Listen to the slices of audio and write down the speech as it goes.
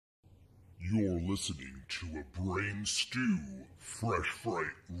You're listening to a Brain Stew Fresh Fright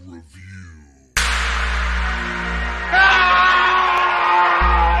review.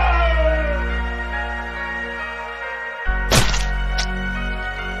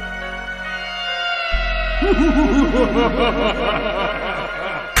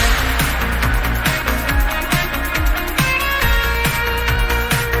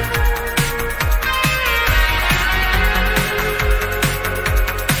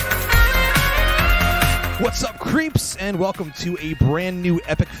 What's up, creeps, and welcome to a brand new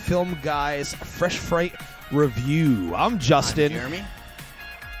Epic Film Guys Fresh Fright review. I'm Justin. I'm Jeremy.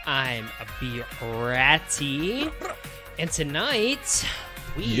 I'm BluBrry, and tonight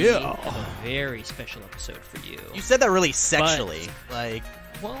we have a very special episode for you. You said that really sexually, Well,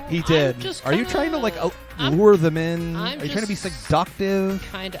 He did. Are you trying to lure them in? Are you trying to be seductive?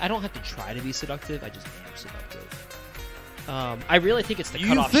 I don't have to try to be seductive. I just am seductive. I really think it's the You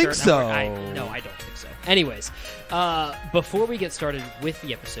cutoff think shirt. so? No, I don't think so. Anyways, before we get started with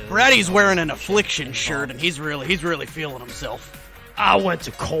the episode, Brady's wearing an affliction shirt, and he's really feeling himself. I went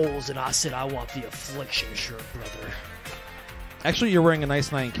to Kohl's and I said I want the affliction shirt, brother. Actually, you're wearing an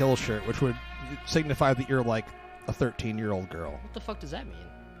Ice Nine Kill shirt, which would signify that you're like a 13-year-old girl. What the fuck does that mean?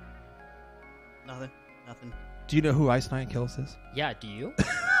 Nothing. Do you know who Ice Nine Kills is? Yeah, do you?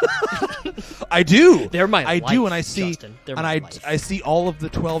 I do. They're my I life, do, and I see, Justin. They're and my I life. see all of the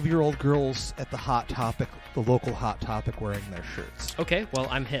 12-year-old girls at the Hot Topic, the local Hot Topic, wearing their shirts. Okay, well,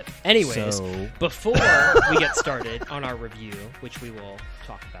 I'm hip. Anyways, So- before we get started on our review, which we will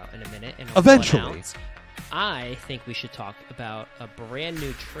talk about in a minute, and Eventually. announce, I think we should talk about a brand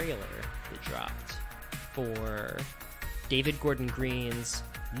new trailer that dropped for David Gordon Green's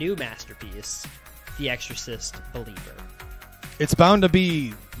new masterpiece, The Exorcist Believer. It's bound to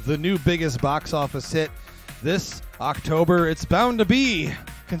be the new biggest box office hit this October. It's bound to be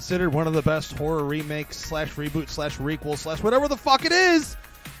considered one of the best horror remakes slash reboots slash requels slash whatever the fuck it is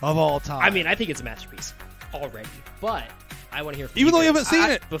of all time. I mean, I think it's a masterpiece already, but I want to hear from even though you guys. haven't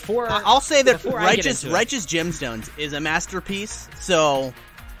seen it. Before I'll say that before I get Righteous into it. Gemstones is a masterpiece. So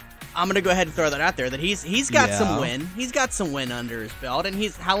I'm gonna go ahead and throw that out there. That he's got Yeah. some win. He's got some win under his belt, and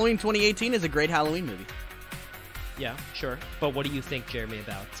Halloween 2018 is a great Halloween movie. Yeah, sure. But what do you think, Jeremy,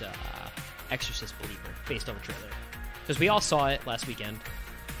 about Exorcist Believer, based on the trailer? Because we all saw it last weekend.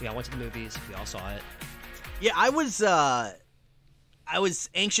 We all went to the movies. We all saw it. Yeah, I was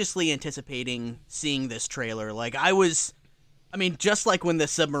anxiously anticipating seeing this trailer. Just like when the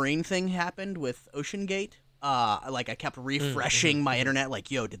submarine thing happened with Ocean Gate, I kept refreshing my internet,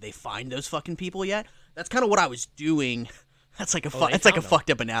 like, yo, did they find those fucking people yet? That's kind of what I was doing. That's like a fucked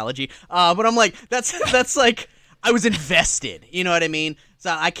up analogy. But I'm like, that's like, I was invested. You know what I mean? So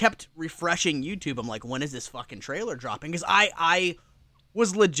I kept refreshing YouTube. I'm like, when is this fucking trailer dropping? Because I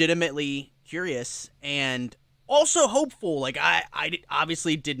was legitimately curious and also hopeful. Like, I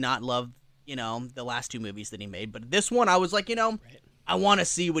obviously did not love, the last two movies that he made. But this one, I was like, I want to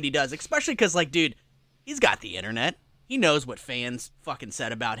see what he does. Especially because, like, dude, he's got the internet. He knows what fans fucking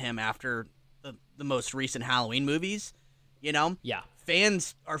said about him after the most recent Halloween movies. Yeah.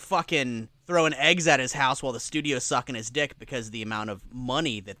 Fans are fucking throwing eggs at his house while the studio's sucking his dick because of the amount of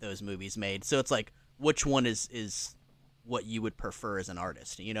money that those movies made. So it's like, which one is what you would prefer as an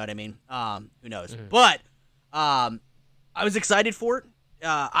artist? You know what I mean? Who knows? Mm-hmm. But I was excited for it.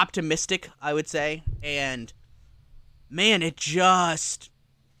 Optimistic, I would say. And, man, it just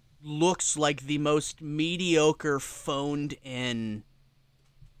looks like the most mediocre, phoned-in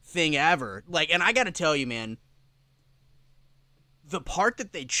thing ever. And I gotta tell you, man, the part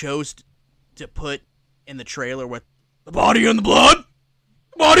that they chose to put in the trailer with the body and the blood,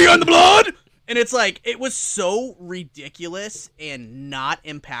 and it's like, it was so ridiculous and not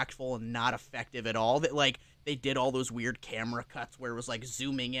impactful and not effective at all that, like, they did all those weird camera cuts where it was, like,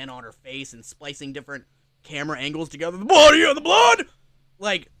 zooming in on her face and splicing different camera angles together. The body and the blood!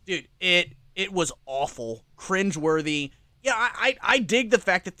 Like, dude, it was awful. Cringeworthy. Yeah, I dig the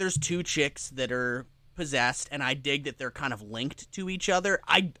fact that there's two chicks that are possessed, and I dig that they're kind of linked to each other.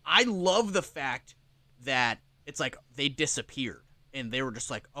 I love the fact that it's like they disappeared and they were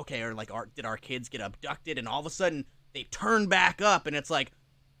just like, okay, or like, did our kids get abducted? And all of a sudden they turn back up, and it's like,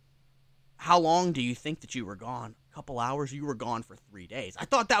 how long do you think that you were gone? A couple hours? You were gone for 3 days. I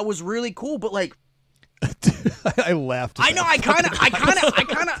thought that was really cool, but like, I laughed. I know. I dug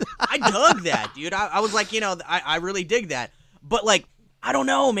that, dude. I was like, I really dig that. But like, I don't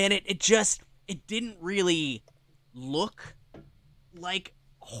know, man. It didn't really look like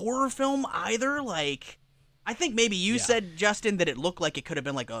horror film either. Like, I think maybe you said, Justin, that it looked like it could have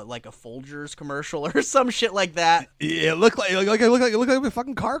been like a Folgers commercial or some shit like that. Yeah, it looked like a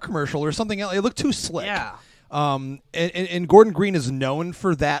fucking car commercial or something else. It looked too slick. Yeah. And Gordon Green is known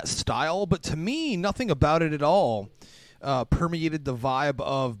for that style, but to me, nothing about it at all permeated the vibe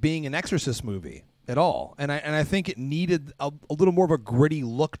of being an Exorcist movie at all. And I think it needed a little more of a gritty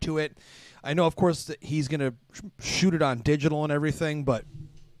look to it. I know, of course, that he's going to shoot it on digital and everything, but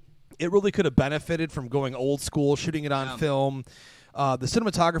it really could have benefited from going old school, shooting it on film. The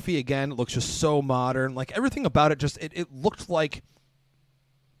cinematography, again, looks just so modern. Like, everything about it just, it looked like,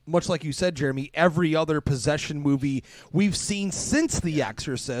 much like you said, Jeremy, every other possession movie we've seen since The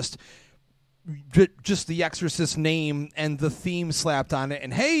Exorcist. Just The Exorcist name and the theme slapped on it,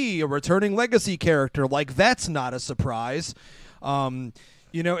 and hey, a returning legacy character. Like, that's not a surprise.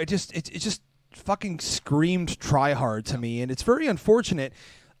 It just fucking screamed try hard to me, and it's very unfortunate.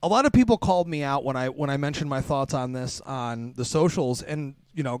 A lot of people called me out when I mentioned my thoughts on this on the socials, and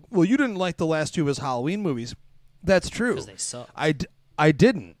well, you didn't like the last two of his Halloween movies. That's true. Because they suck. I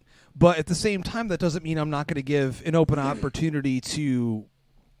didn't, but at the same time, that doesn't mean I'm not going to give an open opportunity to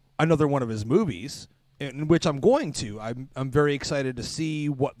another one of his movies, in which I'm going to. I'm very excited to see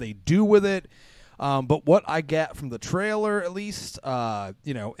what they do with it. But what I get from the trailer, at least,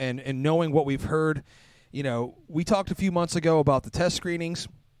 and knowing what we've heard, we talked a few months ago about the test screenings.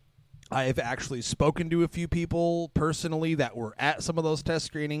 I have actually spoken to a few people personally that were at some of those test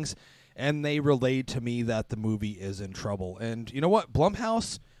screenings, and they relayed to me that the movie is in trouble. And you know what?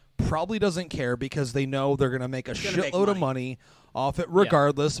 Blumhouse probably doesn't care because they know they're going to make a shitload of money off it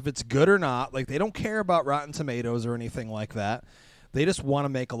regardless if it's good or not. Like, they don't care about Rotten Tomatoes or anything like that. They just want to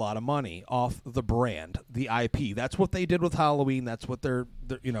make a lot of money off the brand, the IP. That's what they did with Halloween. That's what their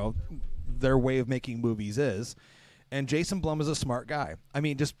way of making movies is. And Jason Blum is a smart guy. I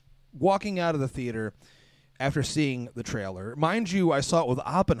mean, just walking out of the theater after seeing the trailer, mind you, I saw it with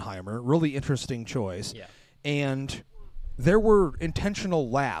Oppenheimer, really interesting choice. Yeah. And there were intentional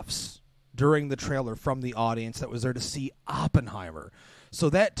laughs during the trailer from the audience that was there to see Oppenheimer. So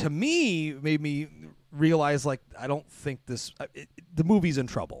that, to me, made me realize, like, I don't think the movie's in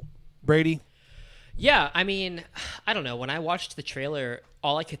trouble. Brady? Yeah, I mean, I don't know. When I watched the trailer,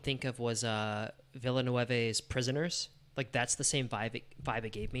 all I could think of was Villeneuve's Prisoners. Like, that's the same vibe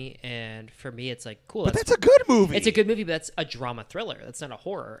it gave me. And for me, it's like, cool. But that's a good movie. It's a good movie, but that's a drama thriller. That's not a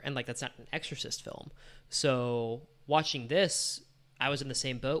horror. And, like, that's not an Exorcist film. So watching this, I was in the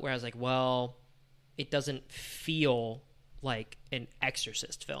same boat where I was like, well, it doesn't feel like an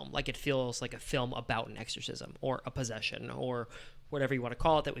Exorcist film. Like, it feels like a film about an exorcism or a possession or whatever you want to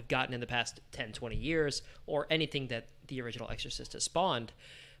call it that we've gotten in the past 10, 20 years or anything that the original Exorcist has spawned.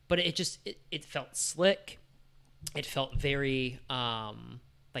 But it just, it felt slick. It felt very,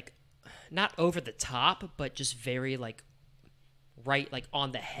 like, not over the top, but just very, like, right, like,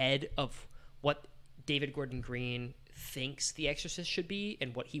 on the head of what David Gordon Green thinks The Exorcist should be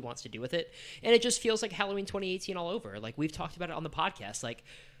and what he wants to do with it. And it just feels like Halloween 2018 all over. Like, we've talked about it on the podcast. Like,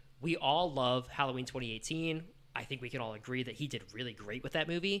 we all love Halloween 2018. I think we can all agree that he did really great with that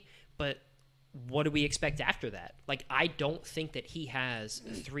movie. But what do we expect after that? Like, I don't think that he has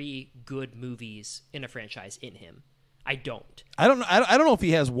 3 good movies in a franchise in him. I don't. I don't know if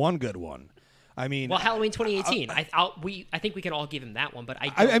he has one good one. I mean, well, Halloween 2018. I think we can all give him that one, but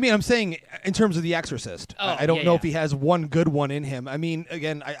I mean, I'm saying in terms of The Exorcist. I don't know if he has one good one in him. I mean,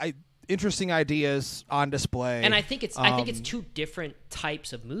 again, interesting ideas on display, and I think it's 2 different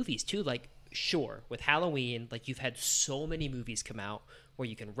types of movies too. Like, sure, with Halloween, like, you've had so many movies come out where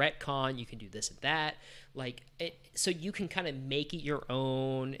you can retcon, you can do this and that, like, so you can kind of make it your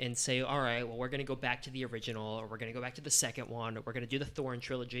own and say, all right, well, we're going to go back to the original, or we're going to go back to the second one, or we're going to do the Thorn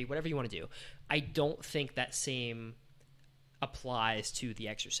trilogy, whatever you want to do. I don't think that same applies to The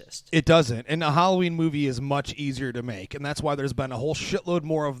Exorcist. It doesn't, and a Halloween movie is much easier to make, and that's why there's been a whole shitload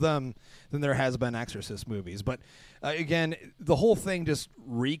more of them than there has been Exorcist movies. But again, the whole thing just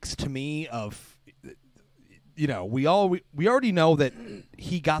reeks to me of, we already know that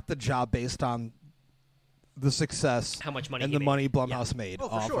he got the job based on the success, how much money and he the made. money Blumhouse made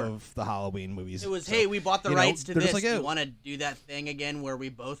off of the Halloween movies. It was, hey, we bought the rights to this. Like, do you want to do that thing again where we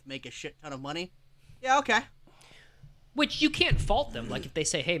both make a shit ton of money? Yeah, okay. Which you can't fault them. Like, if they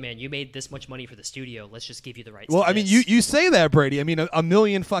say, hey, man, you made this much money for the studio, let's just give you the rights to this. I mean, you say that, Brady. I mean, a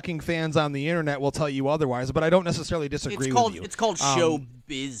million fucking fans on the internet will tell you otherwise, but I don't necessarily disagree with you. It's called show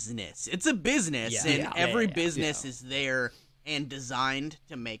business. It's a business, every business is there and designed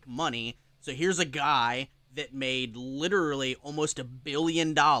to make money. So here's a guy that made literally almost $1 billion,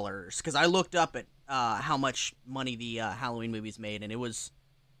 because I looked up at how much money the Halloween movies made, and it was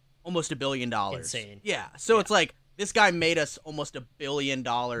almost $1 billion. Insane. Yeah. So it's like this guy made us almost $1 billion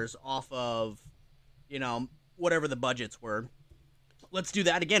off of, whatever the budgets were. Let's do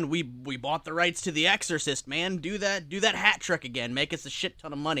that again. We bought the rights to The Exorcist, man. Do that hat trick again. Make us a shit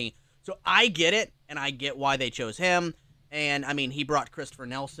ton of money. So I get it, and I get why they chose him. And I mean, he brought Christopher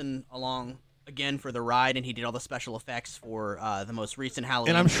Nelson along again for the ride, and he did all the special effects for the most recent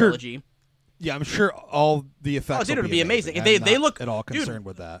Halloween trilogy. Yeah, I'm sure all the effects. Oh, dude, it'll be amazing. I'm They look at all concerned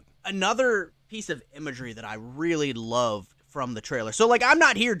with that. Another piece of imagery that I really loved from the trailer. So, like, I'm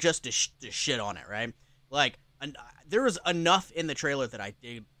not here just to shit on it, right? Like, there was enough in the trailer that I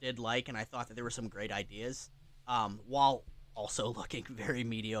did like, and I thought that there were some great ideas, while also looking very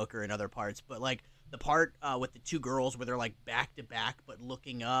mediocre in other parts. But, like, the part with the two girls where they're, like, back-to-back but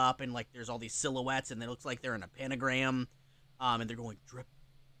looking up, and, like, there's all these silhouettes, and it looks like they're in a pentagram, and they're going drip,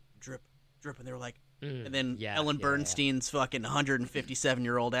 drip, drip, and they were like, and then Ellen Bernstein's fucking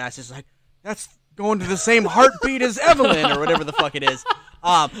 157-year-old ass is like, that's going to the same heartbeat as Evelyn, or whatever the fuck it is.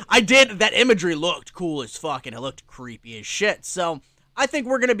 That imagery looked cool as fuck, and it looked creepy as shit. So I think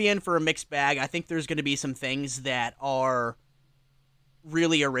we're going to be in for a mixed bag. I think there's going to be some things that are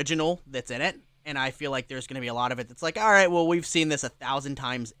really original that's in it, and I feel like there's going to be a lot of it that's like, all right, well, we've seen this 1,000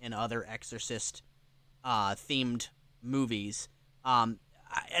 times in other Exorcist themed movies.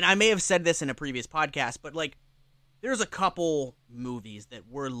 And I may have said this in a previous podcast, but, like, there's a couple movies that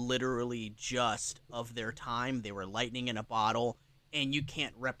were literally just of their time. They were lightning in a bottle, and you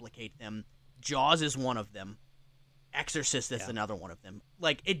can't replicate them. Jaws is one of them. Exorcist is another one of them.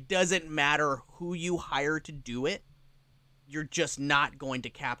 Like, it doesn't matter who you hire to do it. You're just not going to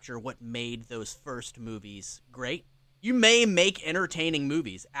capture what made those first movies great. You may make entertaining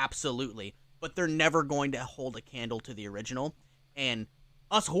movies, absolutely, but they're never going to hold a candle to the original. And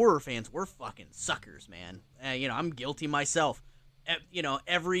us horror fans, we're fucking suckers, man. I'm guilty myself.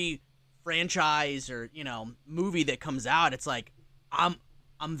 Every franchise or, movie that comes out, it's like, I'm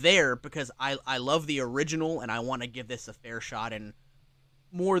there because I love the original and I want to give this a fair shot. And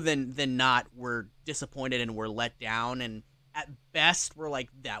more than not, we're disappointed and we're let down. And at best, we're like,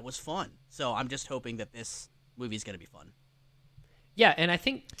 that was fun. So I'm just hoping that this movie's going to be fun. Yeah, and I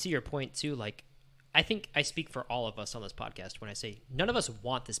think to your point, too, like, I think I speak for all of us on this podcast when I say none of us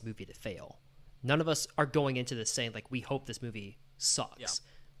want this movie to fail. None of us are going into this saying, like, we hope this movie sucks. Yeah.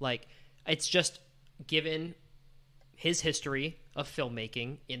 Like, it's just given his history of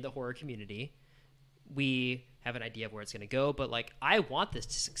filmmaking in the horror community, we have an idea of where it's going to go. But, like, I want this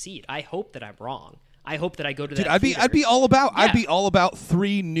to succeed. I hope that I'm wrong. I hope that I go to that theater. I'd be all about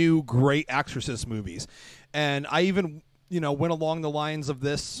 3 new great Exorcist movies. And I even, went along the lines of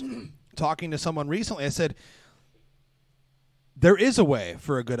this talking to someone recently. I said, there is a way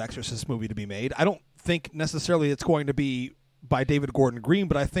for a good Exorcist movie to be made. I don't think necessarily it's going to be by David Gordon Green,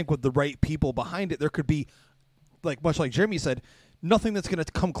 but I think with the right people behind it, there could be, like, much like Jeremy said, nothing that's going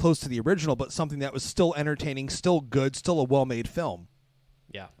to come close to the original, but something that was still entertaining, still good, still a well-made film.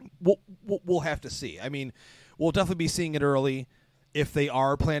 Yeah. We'll have to see. I mean, we'll definitely be seeing it early. If they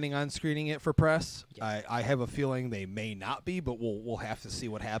are planning on screening it for press, I have a feeling they may not be, but we'll have to see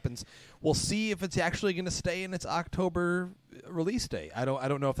what happens. We'll see if it's actually going to stay in its October release date. I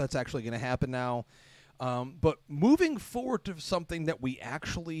don't know if that's actually going to happen now. But moving forward to something that we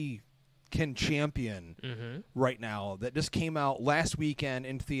actually can champion right now, that just came out last weekend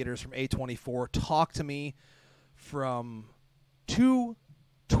in theaters from A24. Talk to Me, from 2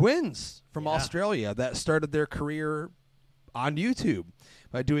 twins from Australia that started their career on YouTube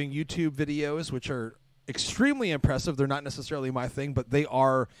by doing YouTube videos, which are extremely impressive. They're not necessarily my thing, but they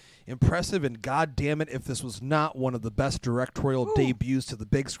are impressive, and god damn it if this was not one of the best directorial debuts to the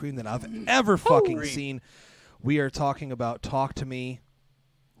big screen that I've ever fucking seen. We are talking about Talk to Me,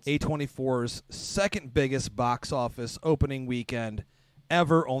 A24's second biggest box office opening weekend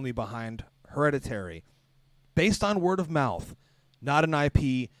ever, only behind Hereditary. Based on word of mouth. Not an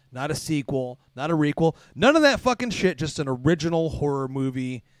IP, not a sequel, not a requel, none of that fucking shit, just an original horror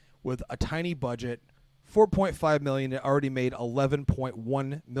movie with a tiny budget, $4.5 million. It already made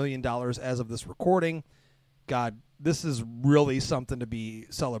 $11.1 million as of this recording. God, this is really something to be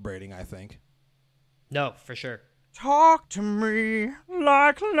celebrating, I think. No, for sure. Talk to me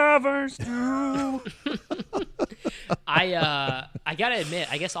like lovers do. I gotta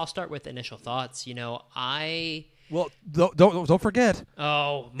admit, I guess I'll start with initial thoughts. Well, don't forget.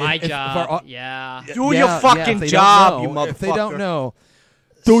 Oh, my job. Yeah. Do your fucking job, you motherfucker. If they don't know,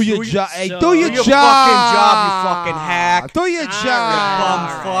 do your job. Hey, do your fucking job. job, you fucking hack. Do your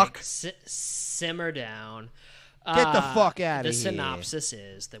job. Bum fuck. Simmer down. Get the fuck out of here. The synopsis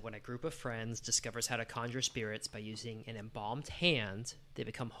is that when a group of friends discovers how to conjure spirits by using an embalmed hand, they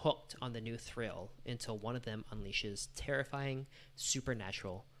become hooked on the new thrill until one of them unleashes terrifying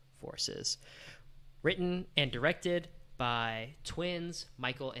supernatural forces. Written and directed by twins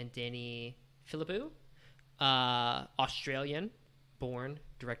Michael and Danny Phillipou, Australian-born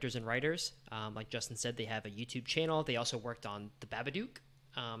directors and writers. Like Justin said, they have a YouTube channel. They also worked on The Babadook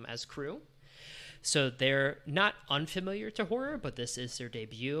as crew. So they're not unfamiliar to horror, but this is their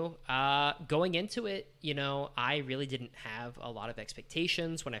debut. Going into it, I really didn't have a lot of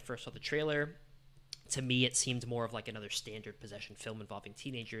expectations when I first saw the trailer. To me, it seemed more of like another standard possession film involving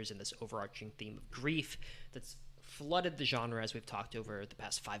teenagers and this overarching theme of grief that's flooded the genre, as we've talked over the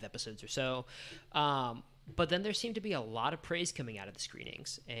past 5 episodes or so. But then there seemed to be a lot of praise coming out of the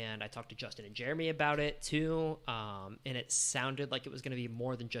screenings, and I talked to Justin and Jeremy about it too, and it sounded like it was going to be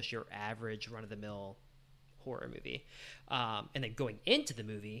more than just your average run-of-the-mill horror movie. And then going into the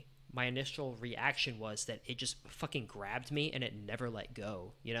movie, my initial reaction was that it just fucking grabbed me and it never let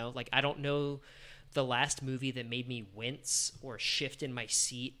go. Like, I don't know the last movie that made me wince or shift in my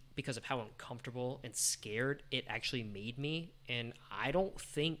seat because of how uncomfortable and scared it actually made me. And I don't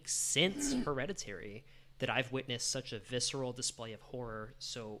think since Hereditary that I've witnessed such a visceral display of horror,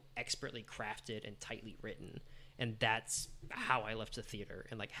 so expertly crafted and tightly written. And that's how I left the theater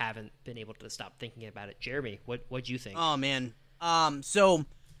and like haven't been able to stop thinking about it. Jeremy, what'd you think? Oh man. So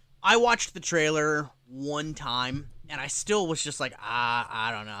I watched the trailer one time and I still was just like,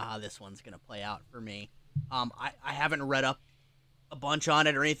 I don't know how this one's gonna play out for me. I haven't read up a bunch on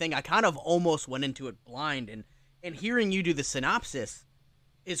it or anything. I kind of almost went into it blind, and hearing you do the synopsis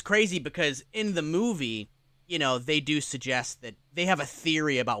is crazy because in the movie, they do suggest that they have a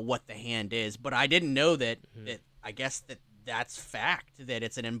theory about what the hand is, but I didn't know that, I guess that's fact, that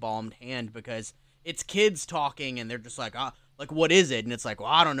it's an embalmed hand, because it's kids talking and they're just like, what is it? And it's like, well,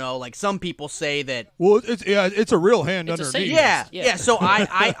 I don't know. Like, some people say that. Well, it's a real hand underneath. Yeah. So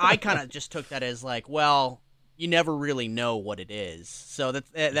I kind of just took that as like, well, you never really know what it is. So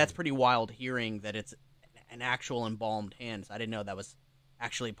that's pretty wild hearing that it's an actual embalmed hand. So I didn't know that was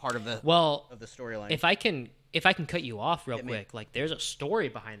actually part of the storyline. If I can cut you off real quick, like, there's a story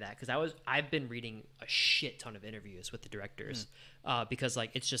behind that, because I've been reading a shit ton of interviews with the directors, because like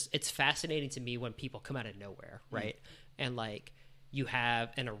it's fascinating to me when people come out of nowhere, right? And like, you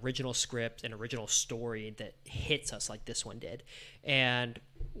have an original script, an original story that hits us like this one did. And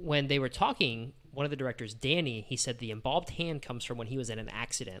when they were talking, one of the directors, Danny, he said the embalmed hand comes from when he was in an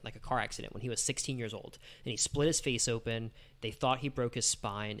accident, like a car accident, when he was 16 years old, and he split his face open. They thought he broke his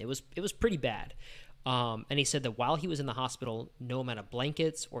spine. It was pretty bad. And he said that while he was in the hospital, no amount of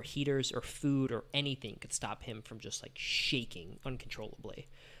blankets or heaters or food or anything could stop him from just like shaking uncontrollably.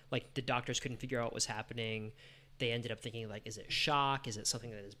 Like, the doctors couldn't figure out what was happening. They ended up thinking, like, is it shock? Is it something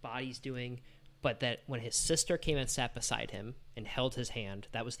that his body's doing? But that when his sister came and sat beside him and held his hand,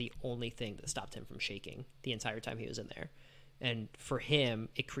 that was the only thing that stopped him from shaking the entire time he was in there. And for him,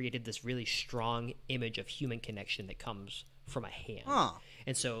 it created this really strong image of human connection that comes from a hand.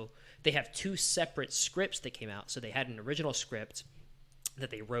 And so they have 2 separate scripts that came out. So they had an original script that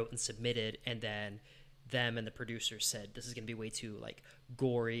they wrote and submitted, and then them and the producers said, this is going to be way too like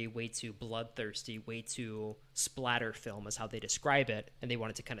gory, way too bloodthirsty, way too splatter film is how they describe it, and they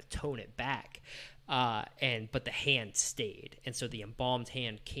wanted to kind of tone it back, but the hand stayed, and so the embalmed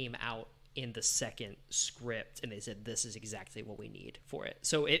hand came out in the second script, and they said this is exactly what we need for it.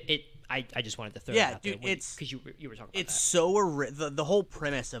 So I just wanted to throw that out there because you were talking about it's that. So the whole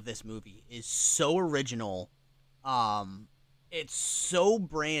premise of this movie is so original. It's so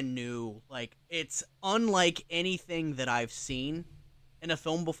brand new. Like, it's unlike anything that I've seen in a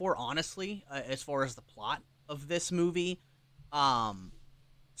film before, honestly, as far as the plot of this movie.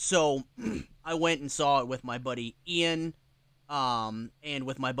 So I went and saw it with my buddy Ian, and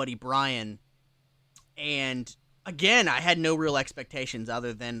with my buddy Brian. And again, I had no real expectations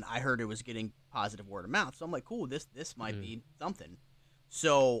other than I heard it was getting positive word of mouth. So I'm like, cool, this might be something.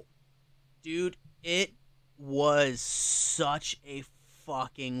 So, dude, it was such a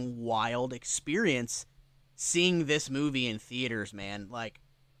fucking wild experience seeing this movie in theaters, man. Like,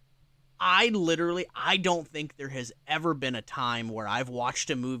 I don't think there has ever been a time where I've watched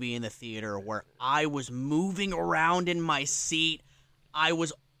a movie in the theater where I was moving around in my seat.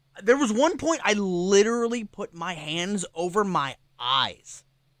 There was one point I literally put my hands over my eyes,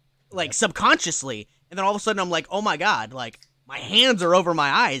 like, subconsciously, and then all of a sudden I'm like, oh my god, like, my hands are over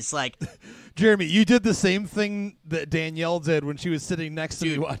my eyes, like. Jeremy, you did the same thing that Danielle did when she was sitting next to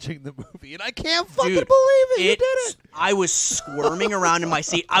me watching the movie, and I can't fucking believe it. You did it. I was squirming around in my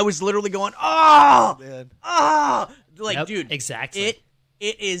seat. I was literally going, oh, Man. oh. Like, Yep, dude, exactly.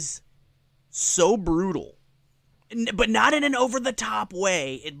 It is so brutal, but not in an over-the-top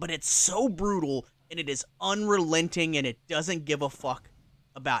way, but it's so brutal, and it is unrelenting, and it doesn't give a fuck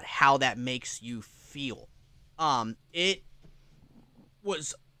about how that makes you feel. It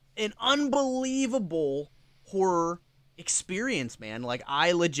was an unbelievable horror experience, man. Like,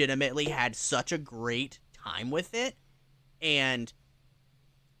 I legitimately had such a great time with it, and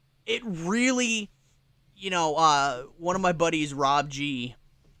it really, one of my buddies, Rob G,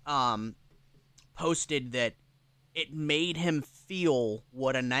 posted that it made him feel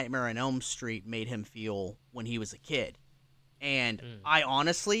what A Nightmare on Elm Street made him feel when he was a kid. And I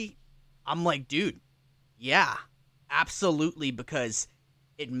honestly, I'm like, dude, yeah, absolutely, because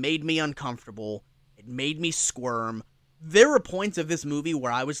it made me uncomfortable. It made me squirm. There were points of this movie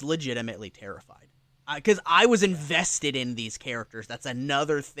where I was legitimately terrified because I was invested in these characters. That's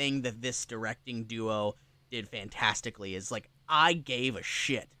another thing that this directing duo did fantastically, is like, I gave a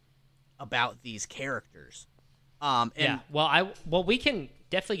shit about these characters. Well, we can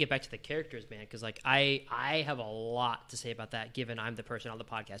definitely get back to the characters, man, because like I have a lot to say about that, given I'm the person on the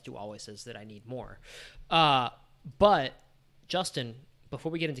podcast who always says that I need more. But Justin, before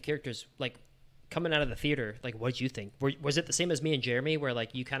we get into characters, like, coming out of the theater, like, what did you think? Was it the same as me and Jeremy, where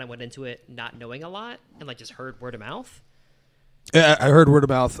like you kind of went into it not knowing a lot and like just heard word of mouth? Yeah, I heard word of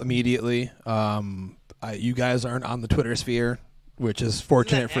mouth immediately. You guys aren't on the Twitter sphere, which is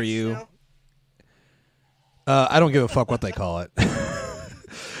fortunate for you. I don't give a fuck what they call it.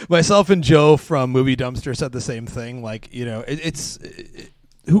 Myself and Joe from Movie Dumpster said the same thing. Like,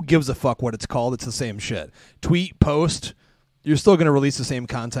 who gives a fuck what it's called? It's the same shit. Tweet, post, you're still going to release the same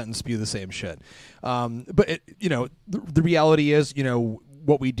content and spew the same shit. But the reality is,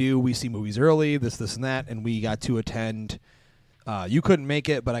 what we do, we see movies early, this, and that, and we got to attend. You couldn't make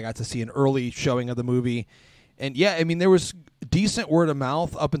it, but I got to see an early showing of the movie. And yeah, I mean, there was decent word of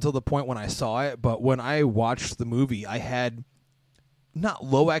mouth up until the point when I saw it. But when I watched the movie, I had not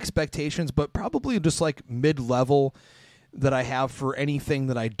low expectations, but probably just like mid-level that I have for anything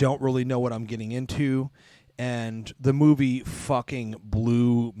that I don't really know what I'm getting into. And the movie fucking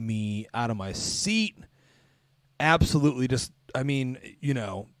blew me out of my seat. Absolutely just, I mean,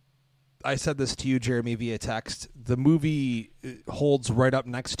 I said this to you, Jeremy, via text. The movie holds right up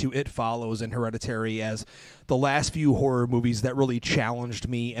next to It Follows and Hereditary as the last few horror movies that really challenged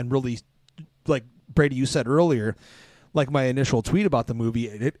me and really, like Brady, you said earlier, like my initial tweet about the movie,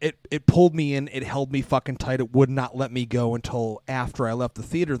 it pulled me in, it held me fucking tight, it would not let me go until after I left the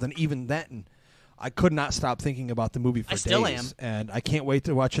theater. Then even then, I could not stop thinking about the movie for days. I still am. And I can't wait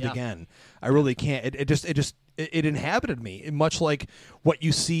to watch it again. I really can't. It inhabited me, much like what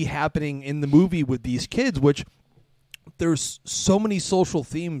you see happening in the movie with these kids, which there's so many social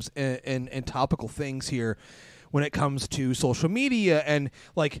themes and topical things here when it comes to social media. And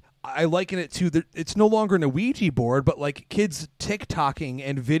like, I liken it to it's no longer an Ouija board, but like kids TikToking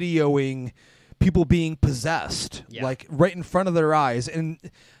and videoing people being possessed, like right in front of their eyes, and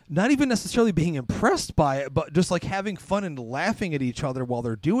not even necessarily being impressed by it, but just like having fun and laughing at each other while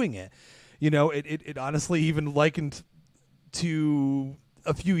they're doing it. It honestly even likened to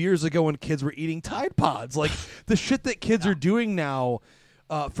a few years ago when kids were eating Tide Pods. Like the shit that kids are doing now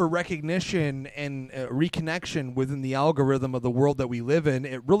for recognition and reconnection within the algorithm of the world that we live in,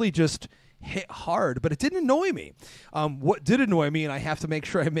 it really just hit hard. But it didn't annoy me. What did annoy me, and I have to make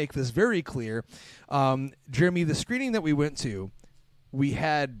sure I make this very clear, Jeremy, the screening that we went to, we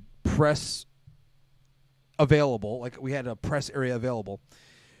had press available, like we had a press area available,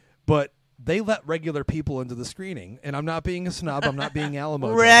 but they let regular people into the screening. And I'm not being a snob, I'm not being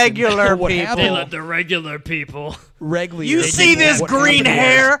Alamo. Regular people. They let the regular people. Regular. You see this green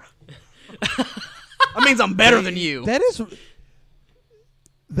hair? That means I'm better than you. That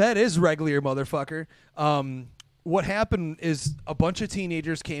is regular, motherfucker. What happened is a bunch of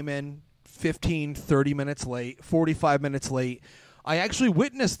teenagers came in 15, 30 minutes late, 45 minutes late. I actually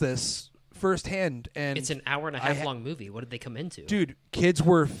witnessed this firsthand. And it's an hour and a half long movie. What did they come into? Dude, kids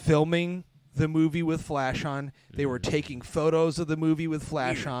were filming the movie with flash on. They were taking photos of the movie with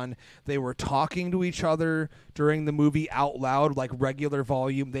flash on. They were talking to each other during the movie out loud, like regular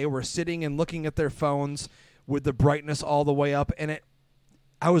volume. They were sitting and looking at their phones with the brightness all the way up. And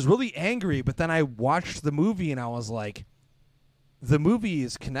I was really angry, but then I watched the movie and I was like, the movie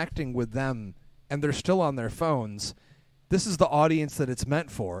is connecting with them and they're still on their phones. This is the audience that it's meant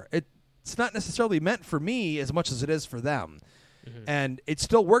for. It's not necessarily meant for me as much as it is for them. and it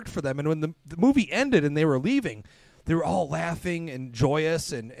still worked for them. And when the movie ended and they were leaving, they were all laughing and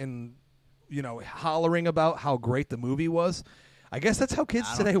joyous and hollering about how great the movie was. I guess that's how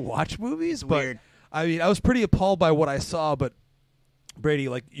kids today watch movies. But weird. I mean, I was pretty appalled by what I saw. But Brady,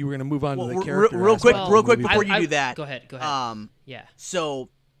 like, you were going to move on to the character. Real quick movie. before you do that. Go ahead. Yeah. So,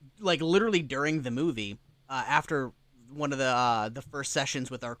 like, literally during the movie, after one of the first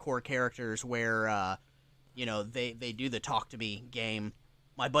sessions with our core characters, where they do the talk to me game,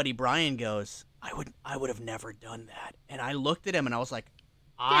 my buddy Brian goes, I would have never done that, and I looked at him and I was like,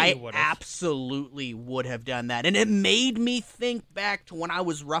 I absolutely would have done that, and it made me think back to when I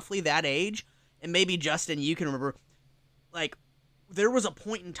was roughly that age, and maybe Justin, you can remember, like, there was a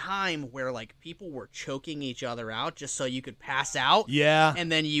point in time where, like, people were choking each other out just so you could pass out. Yeah.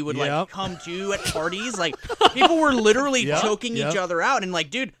 And then you would, like, come to at parties. Like, people were literally choking each other out. And, like,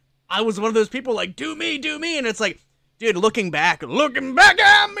 dude, I was one of those people, like, do me. And it's like, dude, looking back at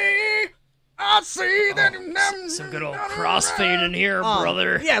me, I see that you've never... Some good old crossfade in here,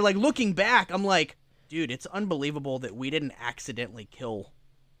 brother. Yeah, like, looking back, I'm like, dude, it's unbelievable that we didn't accidentally kill,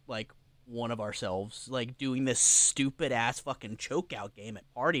 like, one of ourselves, like, doing this stupid ass fucking chokeout game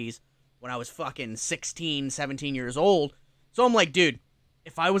at parties when I was fucking 16, 17 years old. So I'm like, dude,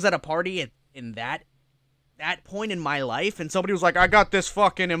 if I was at a party in that point in my life and somebody was like, I got this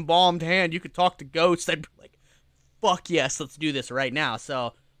fucking embalmed hand, you could talk to ghosts, I'd be like, fuck yes, let's do this right now.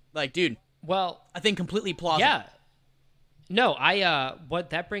 So, like, dude, well, I think completely plausible. Yeah. No, what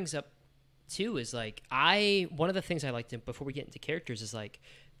that brings up too is, like, one of the things I liked before we get into characters is, like,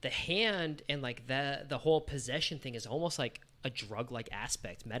 the hand and, like, the whole possession thing is almost like a drug-like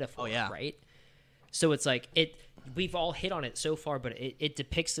aspect metaphor, right? So it's like we've all hit on it so far, but it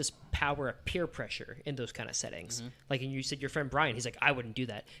depicts this power of peer pressure in those kind of settings. Like, and you said your friend Brian, he's like, I wouldn't do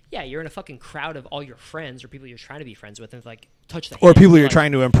that. Yeah, you're in a fucking crowd of all your friends or people you're trying to be friends with, and, like, touch the hand. Or people you're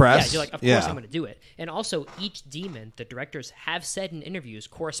trying to impress. Yeah, you're like, of course I'm going to do it. And also, each demon, the directors have said in interviews,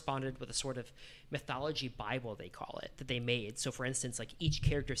 corresponded with a sort of mythology Bible, they call it, that they made. So, for instance, like, each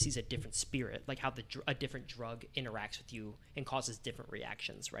character sees a different spirit, like how a different drug interacts with you and causes different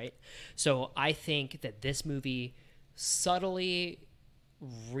reactions, right? So I think that this movie subtly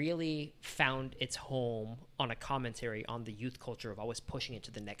really found its home on a commentary on the youth culture of always pushing it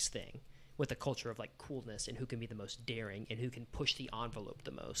to the next thing, with a culture of, like, coolness and who can be the most daring and who can push the envelope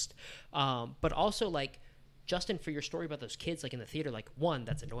the most. But also, like, Justin, for your story about those kids, like, in the theater, like, one,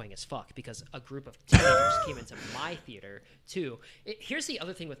 that's annoying as fuck because a group of teenagers came into my theater. Two, here's the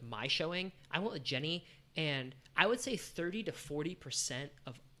other thing with my showing. I went with Jenny, and I would say 30 to 40%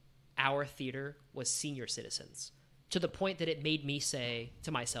 of our theater was senior citizens, to the point that it made me say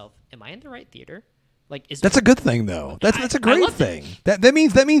to myself, am I in the right theater? Like, that's a good thing, though. That's a great thing. That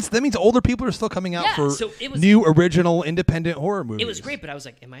means older people are still coming out for new, original, independent horror movies. It was great, but I was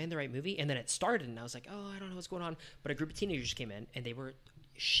like, am I in the right movie? And then it started, and I was like, oh, I don't know what's going on. But a group of teenagers came in, and they were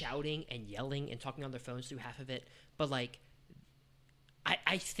shouting and yelling and talking on their phones through half of it. But, like,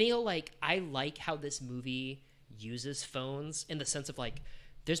 I feel like I like how this movie uses phones in the sense of, like,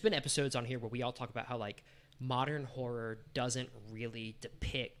 there's been episodes on here where we all talk about how, like, modern horror doesn't really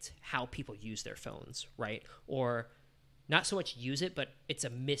depict how people use their phones, right? Or not so much use it, but it's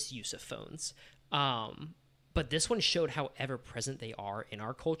a misuse of phones. But this one showed how ever present they are in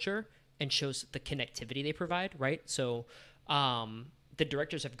our culture and shows the connectivity they provide, right? So the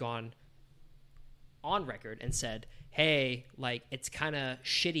directors have gone on record and said, hey, like, it's kind of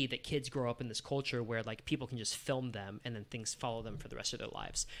shitty that kids grow up in this culture where, like, people can just film them and then things follow them for the rest of their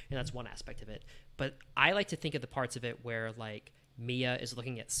lives. And that's one aspect of it. But I like to think of the parts of it where, like, Mia is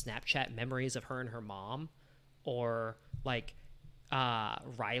looking at Snapchat memories of her and her mom, or, like,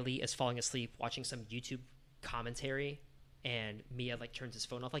 Riley is falling asleep watching some YouTube commentary and Mia, like, turns his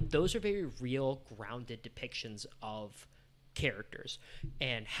phone off. Like, those are very real, grounded depictions of characters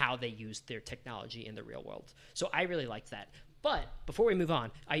and how they use their technology in the real world. So I really liked that. But before we move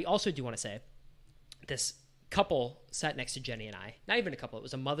on, I also do want to say this couple sat next to Jenny and I. Not even a couple. It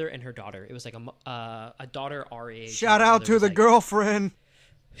was a mother and her daughter. It was like a daughter our age. Shout out to the girlfriend.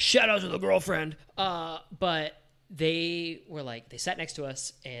 Shout out to the girlfriend. But they were like, they sat next to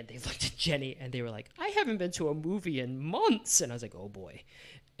us and they looked at Jenny and they were like, I haven't been to a movie in months. And I was like, oh boy.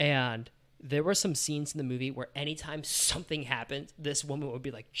 And there were some scenes in the movie where anytime something happened, this woman would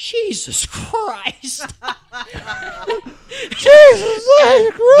be like, Jesus Christ. Jesus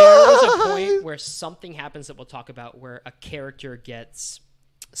Christ. There was a point where something happens that we'll talk about where a character gets,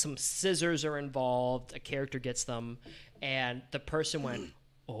 some scissors are involved, a character gets them, and the person went,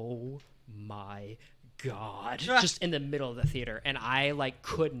 oh my God, just in the middle of the theater. And I, like,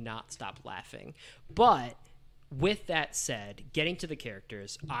 could not stop laughing. But with that said, getting to the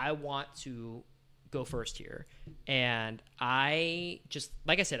characters, I want to go first here. And I just,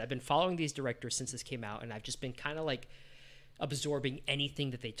 like I said, I've been following these directors since this came out, and I've just been kind of like absorbing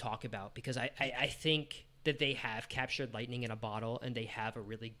anything that they talk about, because I think that they have captured lightning in a bottle, and they have a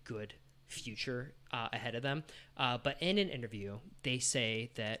really good future ahead of them. But in an interview, they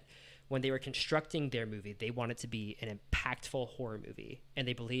say that when they were constructing their movie, they wanted to be an impactful horror movie. And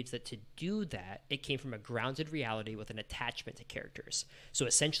they believed that to do that, it came from a grounded reality with an attachment to characters. So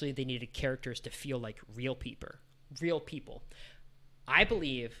essentially, they needed characters to feel like real people. I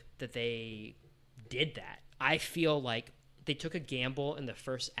believe that they did that. I feel like they took a gamble in the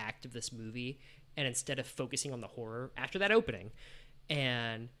first act of this movie, and instead of focusing on the horror after that opening,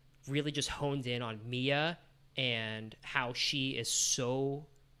 and really just honed in on Mia and how she is so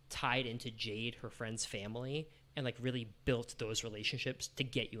tied into Jade, her friend's family, and like really built those relationships to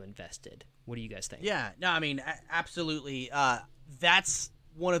get you invested. What do you guys think? Yeah, no, I mean, absolutely. That's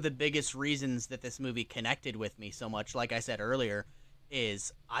one of the biggest reasons that this movie connected with me so much. Like I said earlier,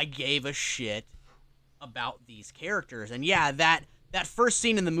 is I gave a shit about these characters. And yeah, that first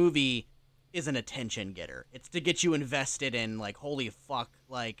scene in the movie is an attention getter. It's to get you invested in, like, holy fuck,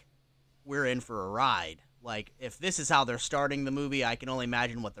 like, we're in for a ride. Like, if this is how they're starting the movie, I can only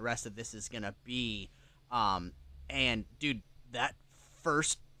imagine what the rest of this is gonna be. And dude, that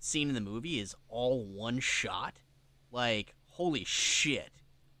first scene in the movie is all one shot. Like, holy shit.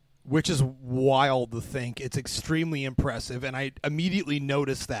 Which is wild to think. It's extremely impressive, and I immediately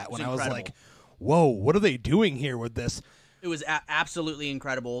noticed that when I was like, whoa, what are they doing here with this? It was absolutely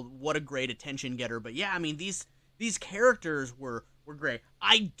incredible. What a great attention getter. But yeah, I mean, these characters were great.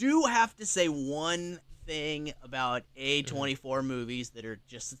 I do have to say one thing about A24 movies that are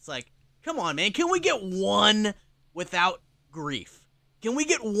just, it's like, come on, man, can we get one without grief? Can we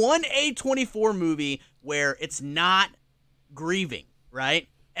get one A24 movie where it's not grieving, right?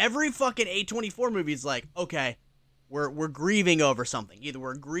 Every fucking A24 movie is like, okay, we're grieving over something. Either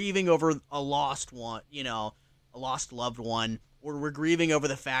we're grieving over a lost one, a lost loved one, or we're grieving over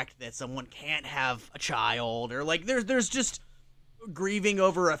the fact that someone can't have a child, or like there's just grieving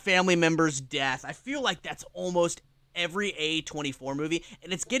over a family member's death. I feel like that's almost every A24 movie,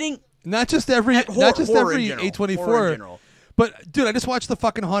 and it's getting not just every A24. But dude, I just watched the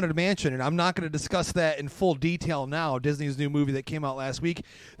fucking Haunted Mansion, and I'm not going to discuss that in full detail now. Disney's new movie that came out last week.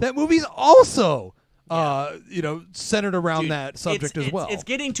 That movie's also centered around that subject as well. It's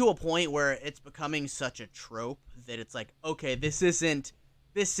getting to a point where it's becoming such a trope that it's like, okay, this isn't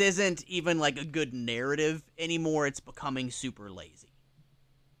even like a good narrative anymore. It's becoming super lazy.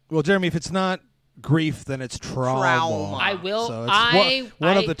 Well, Jeremy, if it's not grief, then it's trauma. I will. So it's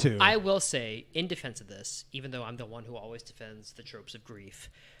one of the two. I will say, in defense of this, even though I'm the one who always defends the tropes of grief,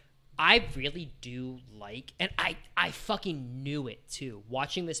 I really do like, and I fucking knew it too.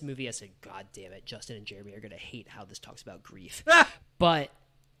 Watching this movie, I said, God damn it, Justin and Jeremy are gonna hate how this talks about grief. But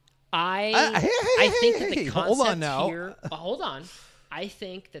I think that the concept here. Hold on. I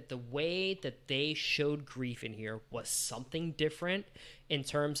think that the way that they showed grief in here was something different in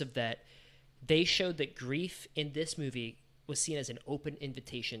terms of that they showed that grief in this movie was seen as an open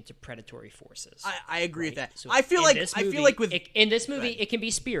invitation to predatory forces. I agree with that. So I feel like in this movie it can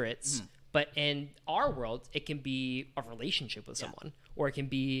be spirits, but in our world it can be a relationship with someone, or it can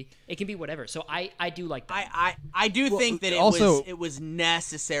be whatever. So I do like that. I do think that it was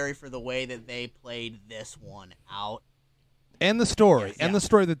necessary for the way that they played this one out. And the story, the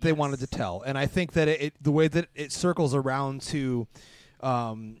story that they wanted to tell. And I think that the way that it circles around to,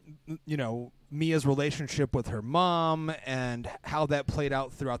 Mia's relationship with her mom and how that played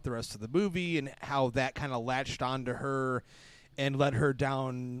out throughout the rest of the movie, and how that kind of latched onto her and led her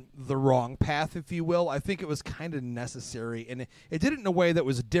down the wrong path, if you will. I think it was kind of necessary, and it did it in a way that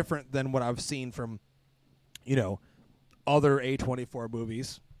was different than what I've seen from, other A24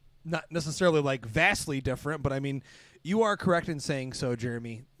 movies. Not necessarily like vastly different, but I mean, you are correct in saying so,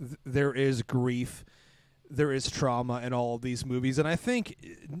 Jeremy. There is grief, there is trauma in all of these movies, and I think,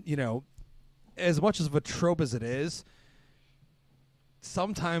 as much of a trope as it is,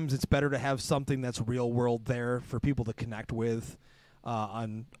 sometimes it's better to have something that's real world there for people to connect with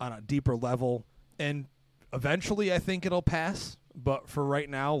on a deeper level. And eventually, I think it'll pass. But for right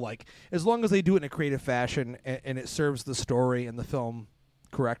now, like, as long as they do it in a creative fashion and it serves the story and the film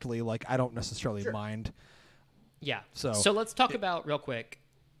correctly, like, I don't necessarily mind. Yeah. So let's talk about real quick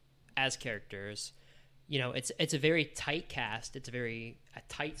as characters. It's a very tight cast. It's a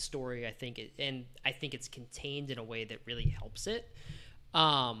tight story, I think, and I think it's contained in a way that really helps it.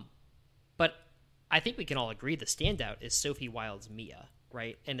 But I think we can all agree the standout is Sophie Wilde's Mia.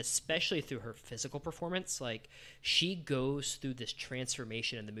 right? And especially through her physical performance, like she goes through this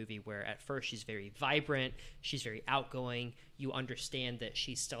transformation in the movie where at first she's very vibrant, she's very outgoing. You understand that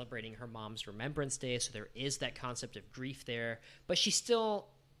she's celebrating her mom's Remembrance Day, so there is that concept of grief there, but she still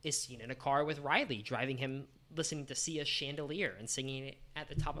is seen in a car with Riley, driving him, listening to Sia's Chandelier and singing it at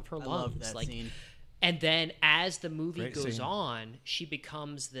the top of her lungs. Love that like scene. And then as the movie Great goes scene. on, she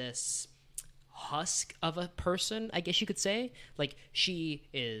becomes this husk of a person, I guess you could say. Like, she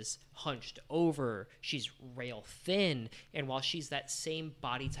is hunched over, she's rail thin, and while she's that same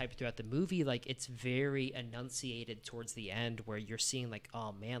body type throughout the movie, like, it's very enunciated towards the end where you're seeing, like,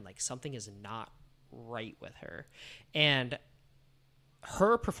 oh man, like, something is not right with her. And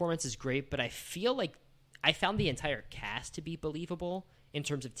her performance is great, but I feel like I found the entire cast to be believable in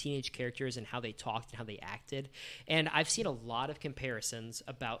terms of teenage characters and how they talked and how they acted. And I've seen a lot of comparisons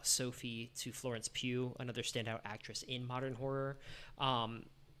about Sophie to Florence Pugh, another standout actress in modern horror. And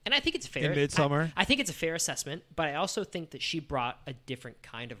I think it's fair. In Midsommar? I think it's a fair assessment, but I also think that she brought a different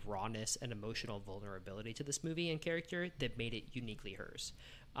kind of rawness and emotional vulnerability to this movie and character that made it uniquely hers.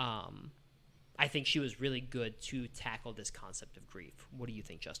 I think she was really good to tackle this concept of grief. What do you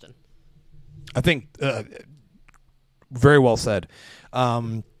think, Justin? I think very well said.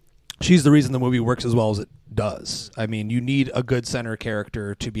 She's the reason the movie works as well as it does. I mean, you need a good center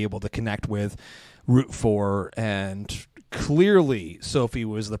character to be able to connect with, root for, and clearly Sophie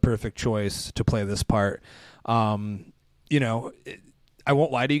was the perfect choice to play this part. You know, I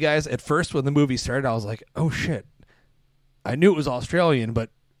won't lie to you guys. At first, when the movie started, I was like, oh shit. I knew it was Australian, but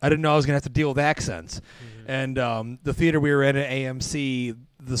I didn't know I was going to have to deal with accents. And the theater we were in at AMC,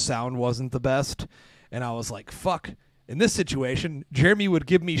 the sound wasn't the best. And I was like, fuck. In this situation, Jeremy would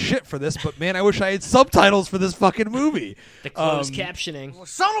give me shit for this, but man, I wish I had subtitles for this fucking movie. The closed captioning. Well,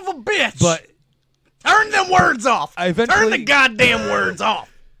 son of a bitch! But turn them words off! I eventually- Turn the goddamn words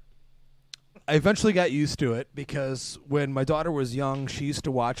off! I eventually got used to it because when my daughter was young, she used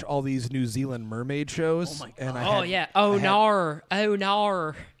to watch all these New Zealand mermaid shows. Oh my And God. I Oh, had, yeah. Oh, no. Oh,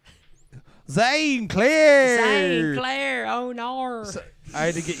 no. Zane Claire! Zane Claire. Oh, no. So I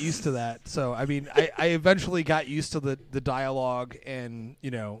had to get used to that. So, I mean, I eventually got used to the dialogue and,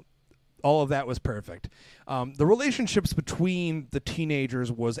 you know, all of that was perfect. The relationships between the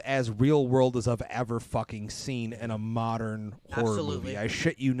teenagers was as real world as I've ever fucking seen in a modern horror Absolutely. movie. I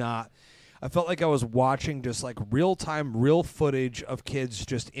shit you not. I felt like I was watching just like real-time, real footage of kids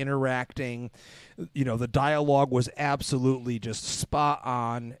just interacting. You know, the dialogue was absolutely just spot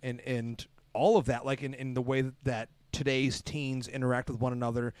on and all of that, like in the way that today's teens interact with one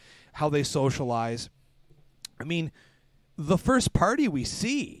another, how they socialize. I mean, the first party we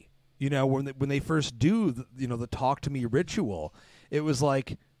see, you know, when they first do, the talk to me ritual, it was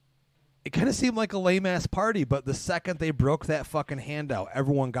like, it kind of seemed like a lame-ass party, but the second they broke that fucking handout,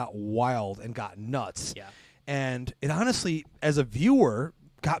 everyone got wild and got nuts. Yeah. And it honestly, as a viewer,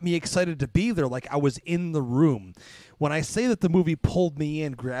 got me excited to be there, like I was in the room. When I say that the movie pulled me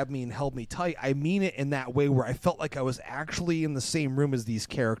in, grabbed me, and held me tight, I mean it in that way where I felt like I was actually in the same room as these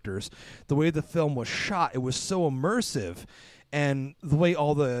characters. The way the film was shot, it was so immersive, and the way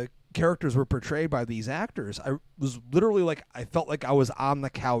all the characters were portrayed by these actors, I was literally like, I felt like I was on the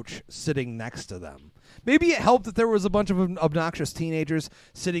couch sitting next to them. Maybe it helped that there was a bunch of obnoxious teenagers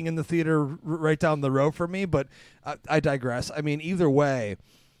sitting in the theater right down the road from me, but I digress. I mean, either way,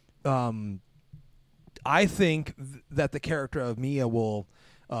 I think that the character of Mia will,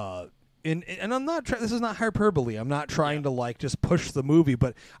 and I'm not this is not hyperbole. I'm not trying to like just push the movie,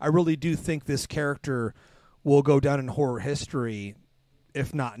 but I really do think this character will go down in horror history,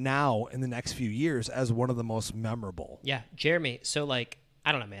 if not now, in the next few years, as one of the most memorable. Yeah, Jeremy, so, like,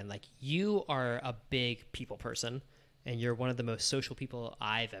 I don't know, man. Like, you are a big people person, and you're one of the most social people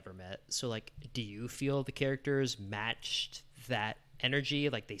I've ever met. So, like, do you feel the characters matched that energy?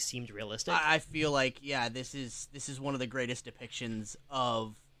 Like, they seemed realistic? I feel like, yeah, this is one of the greatest depictions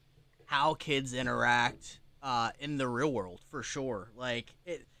of how kids interact in the real world, for sure. Like,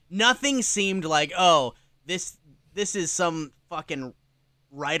 nothing seemed like, oh, this is some fucking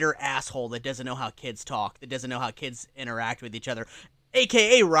writer asshole that doesn't know how kids talk, that doesn't know how kids interact with each other,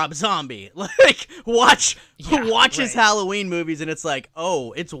 aka Rob Zombie. Like, watch his Halloween movies, and it's like,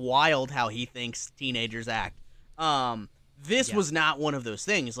 oh, it's wild how he thinks teenagers act. This was not one of those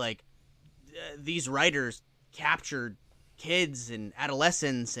things. Like, these writers captured kids and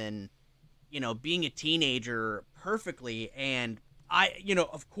adolescents and, you know, being a teenager perfectly. And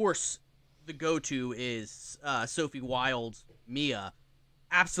of course, the go-to is Sophie Wilde's Mia.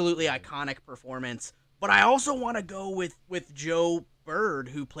 Absolutely iconic performance. But I also want to go with Joe Bird,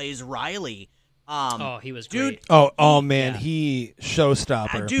 who plays Riley. He was dude. great. Oh man, yeah. he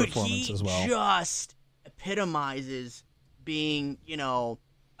showstopper Dude, performance he as well. just epitomizes being,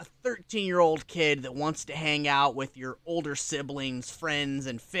 a 13-year-old kid that wants to hang out with your older siblings, friends,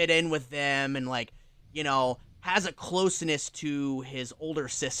 and fit in with them, and has a closeness to his older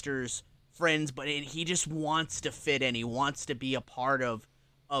sister's friends, but he just wants to fit in. He wants to be a part of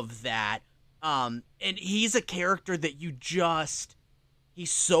that. And he's a character that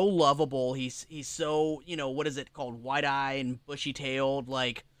he's so lovable. He's so, what is it called? Wide-eyed and bushy-tailed.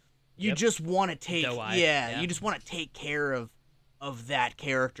 Like, you just want to take, you just want to take care of that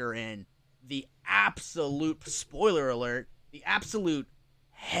character. And the absolute, spoiler alert, the absolute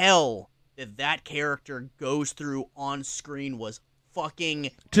hell that character goes through on screen was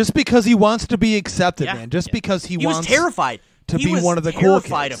fucking... Just because he wants to be accepted, man. Just because he wants... was terrified. To he be was one of the cool kids.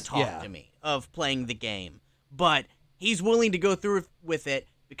 terrified of Talk to Me, of playing the game. But he's willing to go through with it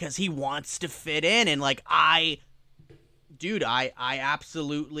because he wants to fit in. And, I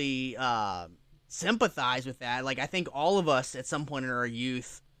absolutely sympathize with that. I think all of us at some point in our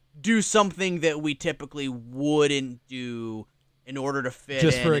youth do something that we typically wouldn't do in order to fit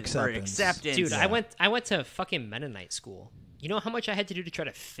just in. for acceptance. Dude, I went to fucking Mennonite school. You know how much I had to do to try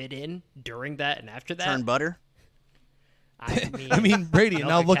to fit in during that and after that? Turn butter? I mean, Brady,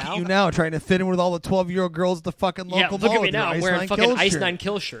 now look at you now trying to fit in with all the 12-year-old girls at the fucking local mall. Look at me now. I'm wearing fucking Ice shirt. 9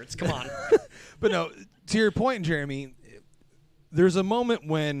 Kill shirts. Come on. But no, to your point, Jeremy, there's a moment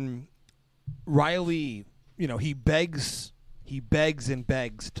when Riley, he begs and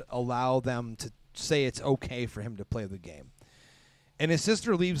begs to allow them to say it's okay for him to play the game. And his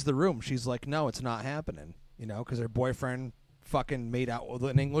sister leaves the room. She's like, no, it's not happening, because her boyfriend fucking made out with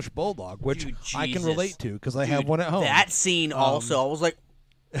an English bulldog, which I can relate to because I have one at home. That scene also, I was like,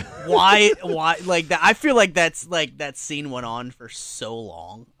 why that? I feel like that scene went on for so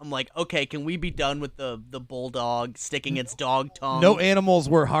long. I'm like, okay, can we be done with the bulldog sticking its dog tongue? No animals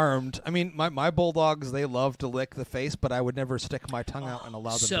were harmed. I mean, my bulldogs, they love to lick the face, but I would never stick my tongue out and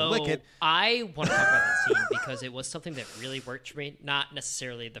allow them to lick it. I want to talk about that scene because it was something that really worked for me. Not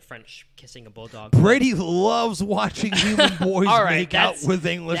necessarily the French kissing a bulldog. Brady loves watching human boys make out with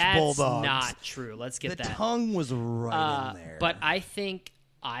English bulldogs. That's not true. Let's get that. The tongue was right in there. But I think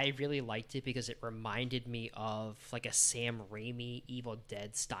I really liked it because it reminded me of a Sam Raimi Evil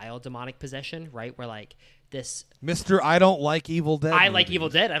Dead style demonic possession, right? Where this Mr. I don't like Evil Dead. I like Evil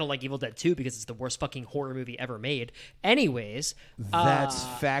Dead. I don't like Evil Dead 2 because it's the worst fucking horror movie ever made. Anyways, that's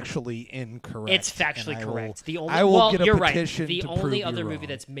factually incorrect. It's factually correct. I will get a you're petition right. The to only prove other you're movie wrong.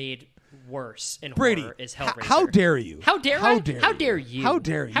 that's made worse in Brady, horror is Hellraiser. How dare you? How dare how I? Dare how you? dare you? How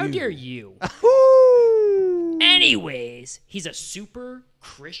dare you? How dare you? Anyways, he's a super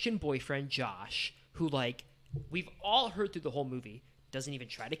Christian boyfriend, Josh, who we've all heard through the whole movie, doesn't even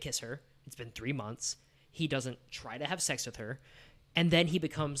try to kiss her. It's been 3 months. He doesn't try to have sex with her. And then he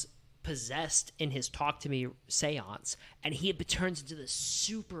becomes possessed in his Talk to Me seance, and he turns into this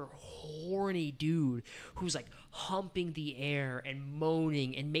super horny dude who's humping the air and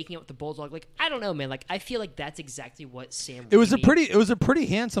moaning and making out with the bulldog. I don't know, man. I feel like that's exactly what Sam. It was a pretty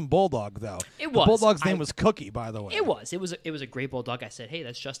handsome bulldog, though. It was. The bulldog's name was Cookie, by the way. It was a great bulldog. I said, hey,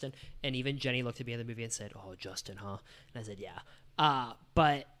 that's Justin, and even Jenny looked at me in the movie and said, oh, Justin, huh? And I said, yeah.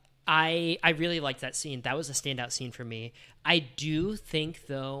 But I really liked that scene. That was a standout scene for me. I do think,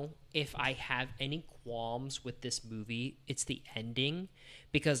 though, if I have any qualms with this movie, it's the ending,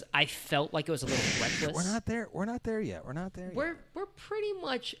 because I felt like it was a little reckless. We're not there. We're not there yet. We're pretty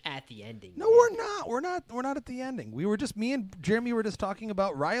much at the ending. No, we're not. We're not at the ending. Me and Jeremy were just talking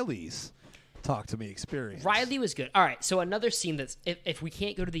about Riley's Talk to Me experience. Riley was good. All right, so another scene that's if we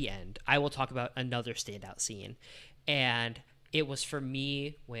can't go to the end, I will talk about another standout scene, and it was for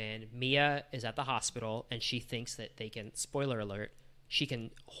me when Mia is at the hospital and she thinks that they can, spoiler alert, she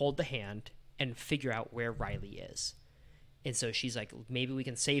can hold the hand and figure out where Riley is. And so she's like, maybe we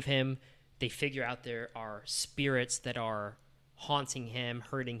can save him. They figure out there are spirits that are haunting him,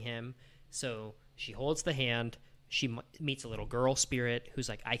 hurting him. So she holds the hand. She meets a little girl spirit who's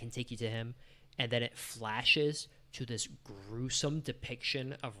like, I can take you to him. And then it flashes to this gruesome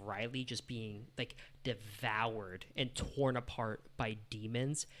depiction of Riley just being devoured and torn apart by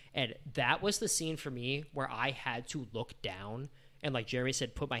demons. And that was the scene for me where I had to look down and, like Jeremy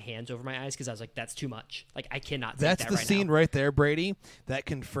said, put my hands over my eyes because I was like, that's too much. I cannot take that right now. That's the scene right there, Brady, that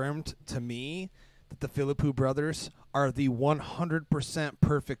confirmed to me that the Phillipou brothers are the 100%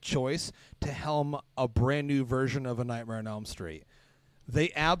 perfect choice to helm a brand new version of A Nightmare on Elm Street.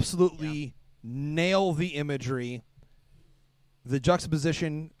 They absolutely nail the imagery, the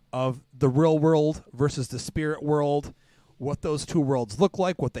juxtaposition of the real world versus the spirit world, what those two worlds look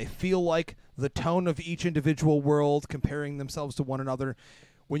like, what they feel like, the tone of each individual world, comparing themselves to one another.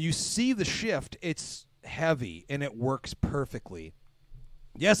 When you see the shift, it's heavy, and it works perfectly.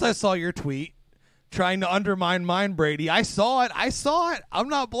 Yes, I saw your tweet trying to undermine mine, Brady. I saw it. I'm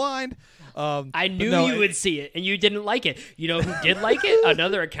not blind. I knew you would see it, and you didn't like it. You know who did like it?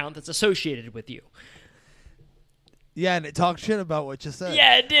 Another account that's associated with you. Yeah, and it talked shit about what you said.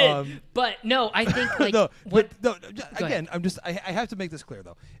 Yeah, it did. But no, I think like again, I have to make this clear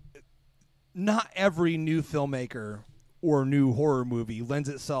though. Not every new filmmaker or new horror movie lends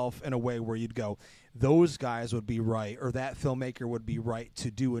itself in a way where you'd go, those guys would be right, or that filmmaker would be right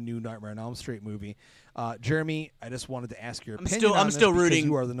to do a new Nightmare on Elm Street movie. Jeremy, I just wanted to ask your opinion. I'm still rooting.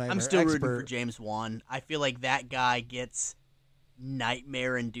 You are the Nightmare expert. Rooting for James Wan. I feel like that guy gets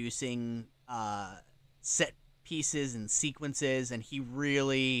nightmare-inducing set pieces and sequences, and he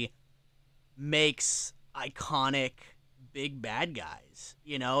really makes iconic big bad guys,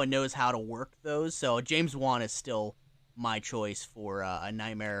 and knows how to work those. So James Wan is still my choice for a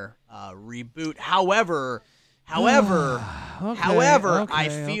Nightmare reboot. However, I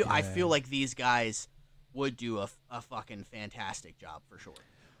feel like these guys would do a fucking fantastic job for sure.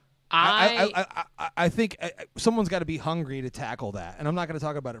 I think someone's got to be hungry to tackle that, and I'm not going to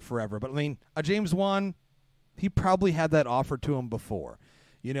talk about it forever. But I mean, a James Wan, he probably had that offered to him before.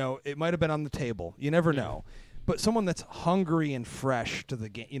 It might have been on the table. You never know. But someone that's hungry and fresh to the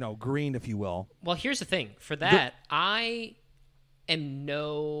game, green, if you will. Well, here's the thing. For that, I am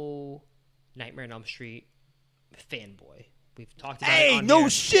no Nightmare on Elm Street fanboy. We've talked about it on no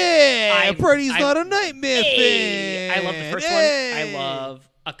here. shit! Brady's not a Nightmare fan! I love the first one. I love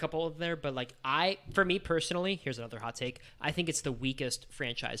a couple of there, but for me personally, here's another hot take. I think it's the weakest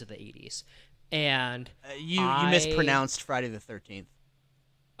franchise of the 80s. And you mispronounced Friday the 13th.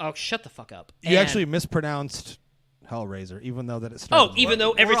 Oh, shut the fuck up. You actually mispronounced Hellraiser, even though that it started. Oh, even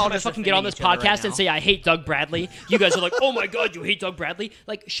though every time I fucking get on this podcast and say I hate Doug Bradley, you guys are like, oh my god, you hate Doug Bradley?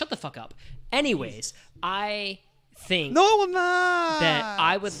 Like, shut the fuck up. Anyways, I think that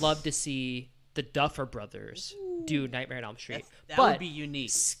I would love to see the Duffer Brothers do Nightmare on Elm Street. That would be unique.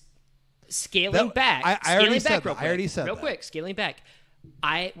 Scaling back. I already said that. Real quick, scaling back.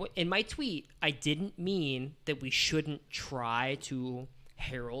 In my tweet, I didn't mean that we shouldn't try to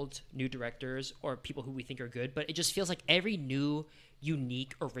herald new directors or people who we think are good, but it just feels like every new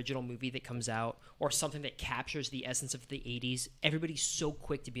unique original movie that comes out or something that captures the essence of the 80s, everybody's so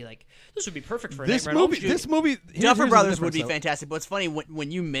quick to be like, this would be perfect for this movie. This movie, Duffer Brothers would be fantastic. But it's funny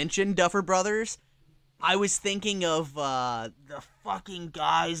when you mentioned Duffer Brothers, I was thinking of the fucking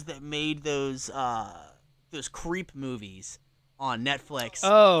guys that made those creep movies on Netflix.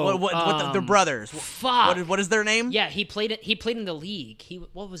 Oh, their brothers. Fuck. What is their name? Yeah, he played it. He played in the league.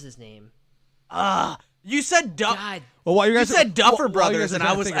 What was his name? You said God. Well, you said Duffer Brothers, and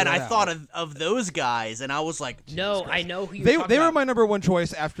I thought of those guys, and I was like, no, I know who you're talking about. Were my number one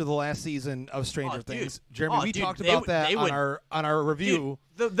choice after the last season of Stranger Things. Jeremy, we talked about that on our review.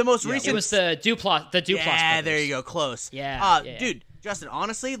 Dude, the most recent. It was the Duplass. Yeah, brothers. There you go, close. Yeah, dude. Justin,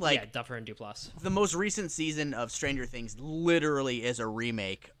 honestly, Duffer and Duplass. The most recent season of Stranger Things literally is a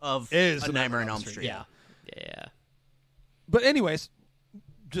remake of A Nightmare on Elm Street. Yeah. But anyways,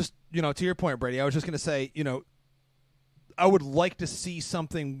 just to your point, Brady, I was just going to say, I would like to see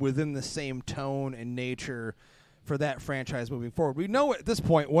something within the same tone and nature for that franchise moving forward. We know at this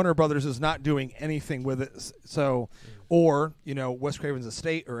point Warner Brothers is not doing anything with it, or Wes Craven's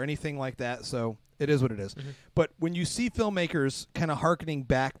estate or anything like that. So. It is what it is. Mm-hmm. But when you see filmmakers kind of hearkening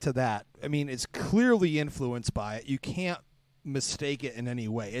back to that, I mean, it's clearly influenced by it. You can't mistake it in any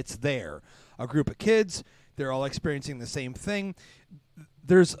way. It's there. A group of kids, they're all experiencing the same thing.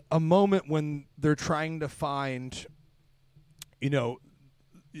 There's a moment when they're trying to find, the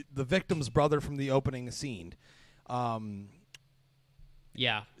victim's brother from the opening scene.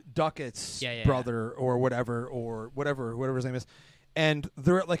 Duckett's brother or whatever his name is. And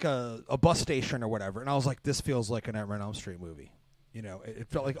they're at like a bus station or whatever, and I was like, "This feels like a Nightmare on Elm Street movie." It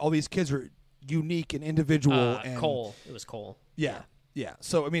felt like all these kids were unique and individual. And Cole, it was Cole. Yeah.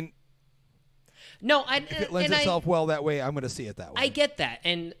 So I mean, if it lends itself well that way, I'm going to see it that way. I get that,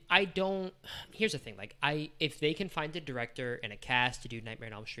 and I don't. Here's the thing: if they can find a director and a cast to do Nightmare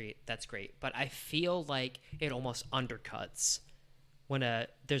on Elm Street, that's great. But I feel like it almost undercuts when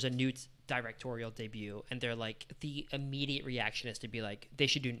there's a new directorial debut, and they're like, the immediate reaction is to be like, they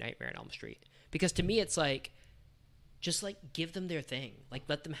should do Nightmare on Elm Street, because to me it's like, just give them their thing,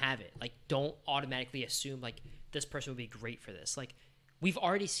 let them have it, don't automatically assume this person would be great for this. We've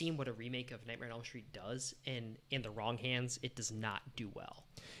already seen what a remake of Nightmare on Elm Street does, and in the wrong hands it does not do well.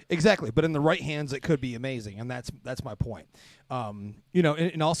 Exactly, but in the right hands, it could be amazing, and that's my point. You know,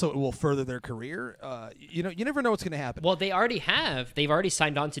 and also it will further their career. You know, you never know what's going to happen. Well, they've already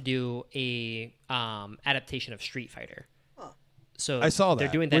signed on to do a adaptation of Street Fighter. So I saw that,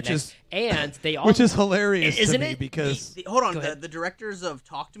 they're doing that which next. is And they also, which is hilarious isn't to me it? because Hold on, Go ahead. the directors of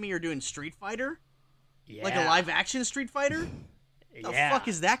Talk to Me are doing Street Fighter, yeah. like a live action Street Fighter. The fuck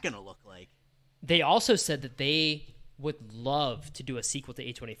is that gonna look like? They also said that they would love to do a sequel to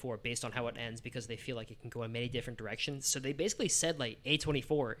A24 based on how it ends because they feel like it can go in many different directions. So they basically said, like,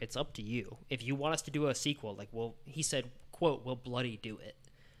 A24, it's up to you. If you want us to do a sequel, like, he said, quote, we'll bloody do it.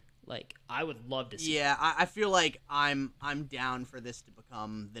 Like, I would love to see Yeah, I feel like I'm down for this to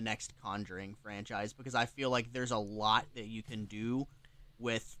become the next Conjuring franchise because I feel like there's a lot that you can do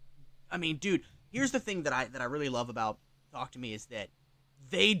with. I mean, dude, here's the thing that I really love about Talk to Me is that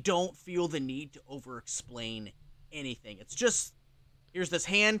they don't feel the need to over-explain anything. It's just, here's this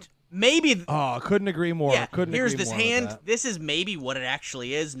hand. Maybe. oh, couldn't agree more. Yeah, Couldn't here's agree this more with hand. that. This is maybe what it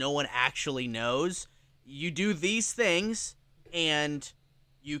actually is. No one actually knows. You do these things, and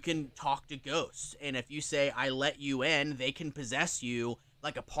you can talk to ghosts. And if you say, I let you in, they can possess you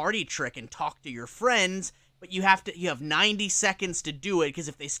like a party trick and talk to your friends, but you have 90 seconds to do it, because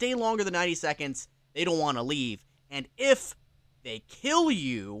if they stay longer than 90 seconds, they don't want to leave. And if they kill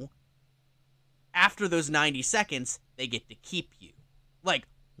you after those 90 seconds, they get to keep you. Like,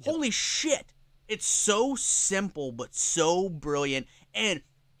 holy shit. It's so simple, but so brilliant. And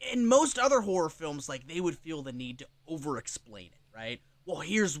in most other horror films, like, they would feel the need to over-explain it, right? Well,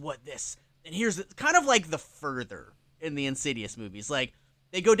 here's what this, and here's the, kind of like the Further in the Insidious movies. Like,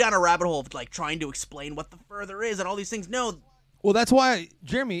 they go down a rabbit hole of, like, trying to explain what the Further is and all these things. No. Well, that's why,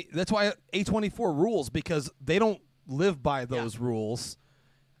 Jeremy, that's why A24 rules, because they don't live by those rules,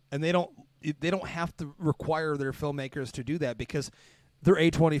 and they don't have to require their filmmakers to do that because they're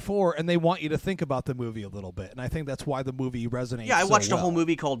A24 and they want you to think about the movie a little bit. And I think that's why the movie resonates. Yeah, I watched so a whole well.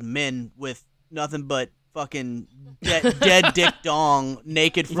 movie called Men with nothing but fucking dead dick dong,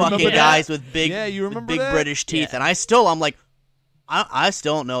 naked fucking Remember that? guys with big, Yeah, you remember big that? British teeth, Yeah. and I'm like, I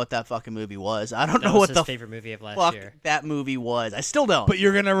still don't know what that fucking movie was. I don't That know was what his the favorite movie of last fuck year. that movie was. I still don't. But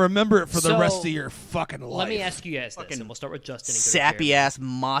you're going to remember it for the So, rest of your fucking life. Let me ask you guys this, Fucking and we'll start with Justin. And go to sappy Jeremy. ass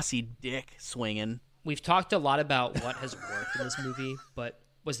mossy dick swinging. We've talked a lot about what has worked in this movie, but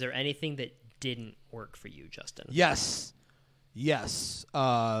was there anything that didn't work for you, Justin? Yes.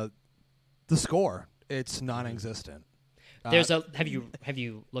 The score. It's non-existent. There's have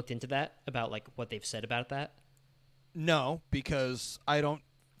you looked into that about like what they've said about that? No, because I don't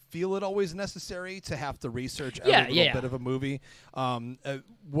feel it always necessary to have to research every Yeah, little yeah. bit of a movie.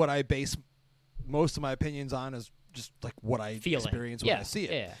 What I base most of my opinions on is just like what I Feeling. experience Yeah, when I see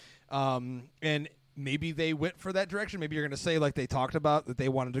it. yeah. And maybe they went for that direction. Maybe you're going to say, like they talked about, that they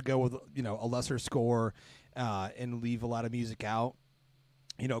wanted to go with a lesser score and leave a lot of music out.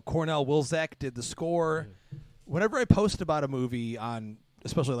 Cornell Wilczek did the score. Whenever I post about a movie on,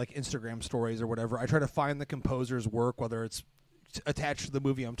 especially like Instagram stories or whatever, I try to find the composer's work, whether it's attached to the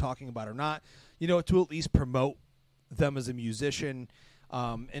movie I'm talking about or not, to at least promote them as a musician.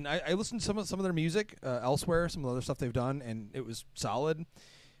 And I listened to some of their music elsewhere, some of the other stuff they've done, and it was solid.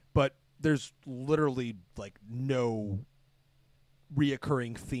 But there's literally like no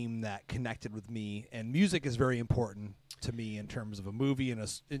reoccurring theme that connected with me, and music is very important to me in terms of a movie and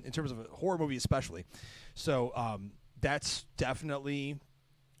in terms of a horror movie especially. So that's definitely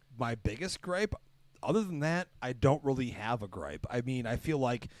my biggest gripe. Other than that, I don't really have a gripe. I mean, I feel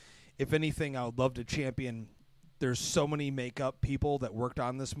like if anything, I would love to champion. There's so many makeup people that worked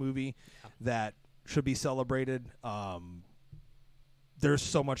on this movie that should be celebrated. There's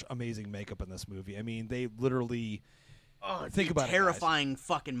so much amazing makeup in this movie. I mean, they literally think about terrifying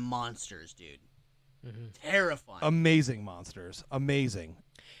fucking monsters, dude. Mm-hmm. Terrifying. Amazing monsters. Amazing.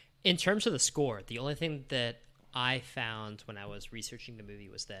 In terms of the score, the only thing that I found when I was researching the movie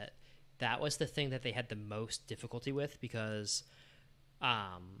was that was the thing that they had the most difficulty with, because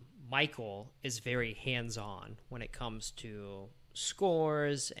Michael is very hands-on when it comes to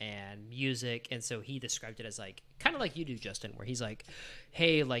scores and music, and so he described it as like kind of like you do, Justin, where he's like,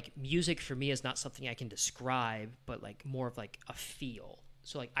 hey, like music for me is not something I can describe, but like more of like a feel.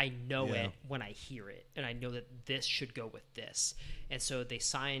 So like I know it when I hear it, and I know that this should go with this. And so they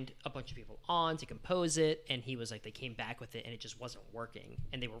signed a bunch of people on to compose it, and he was like, they came back with it and it just wasn't working,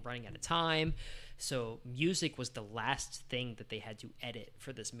 and they were running out of time. So music was the last thing that they had to edit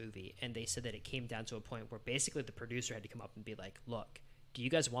for this movie, and they said that it came down to a point where basically the producer had to come up and be like, look, do you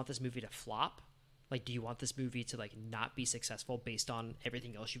guys want this movie to flop? Like, do you want this movie to like not be successful based on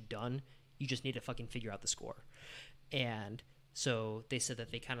everything else you've done? You just need to fucking figure out the score. And So they said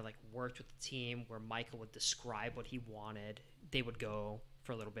that they kind of like worked with the team where Michael would describe what he wanted. They would go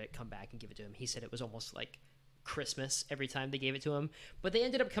for a little bit, come back and give it to him. He said it was almost like Christmas every time they gave it to him, but they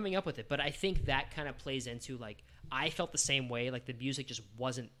ended up coming up with it. But I think that kind of plays into like, I felt the same way. Like the music just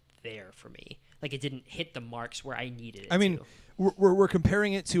wasn't there for me. Like it didn't hit the marks where I needed it. I mean, we're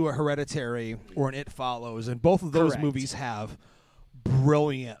comparing it to a Hereditary or an It Follows, and both of those Correct. movies have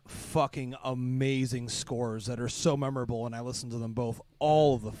brilliant, fucking amazing scores that are so memorable, and I listen to them both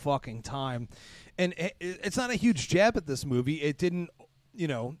all of the fucking time. And it's not a huge jab at this movie. It didn't,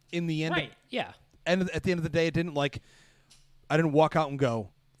 in the end, right? Yeah. And at the end of the day, it didn't I didn't walk out and go,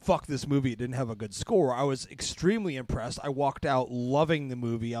 fuck this movie, it didn't have a good score. I was extremely impressed. I walked out loving the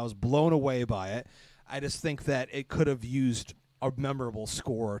movie. I was blown away by it. I just think that it could have used a memorable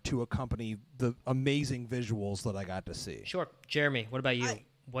score to accompany the amazing visuals that I got to see. Sure. Jeremy, what about you?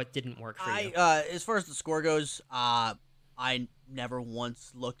 What didn't work for you? As far as the score goes, I never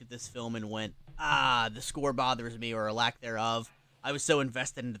once looked at this film and went, the score bothers me or a lack thereof. I was so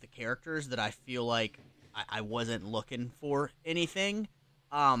invested into the characters that I feel like I wasn't looking for anything.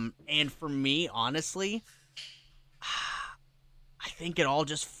 And for me, honestly, I think it all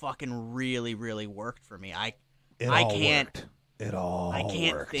just fucking really, really worked for me. I can't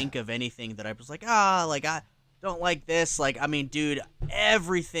think of anything that I was like, I don't like this. Like, I mean, dude,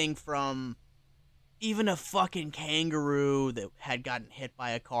 everything from even a fucking kangaroo that had gotten hit by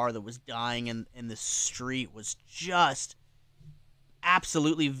a car that was dying in the street was just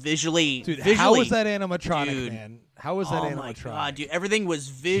absolutely visually. How was that animatronic, dude, man? How was that animatronic? Oh my god, dude! Everything was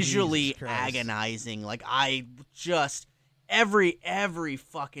visually agonizing. Like every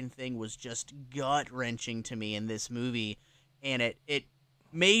fucking thing was just gut wrenching to me in this movie, and it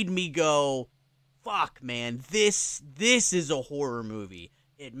made me go, "Fuck, man! This is a horror movie."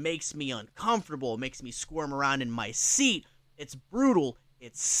 It makes me uncomfortable. It makes me squirm around in my seat. It's brutal.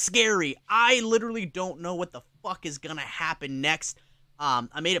 It's scary. I literally don't know what the fuck is gonna happen next.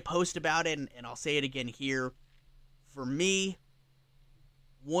 I made a post about it, and I'll say it again here. For me,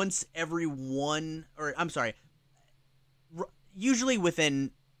 usually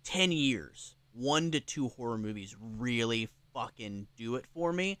within 10 years, 1 to 2 horror movies really fucking do it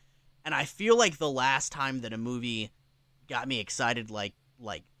for me. And I feel like the last time that a movie got me excited, like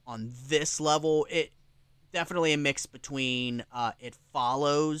on this level, it definitely a mix between It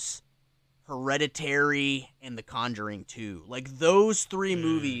Follows, Hereditary, and The Conjuring 2. Like those 3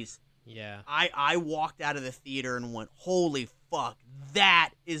 movies. Yeah. I walked out of the theater and went, holy fuck,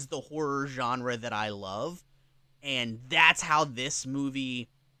 that is the horror genre that I love. And that's how this movie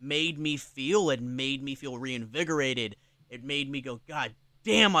made me feel. It made me feel reinvigorated. It made me go, God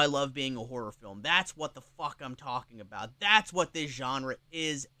damn, I love being a horror film. That's what the fuck I'm talking about. That's what this genre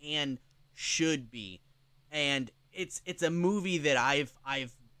is and should be. And it's a movie that I've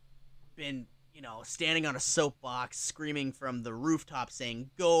been, standing on a soapbox screaming from the rooftop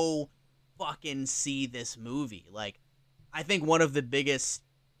saying, go fucking see this movie. Like, I think one of the biggest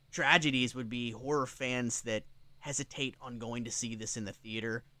tragedies would be horror fans that hesitate on going to see this in the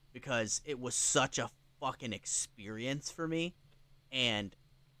theater because it was such a fucking experience for me. And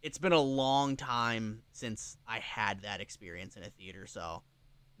it's been a long time since I had that experience in a theater. So,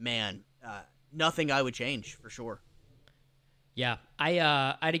 man, nothing I would change for sure. Yeah,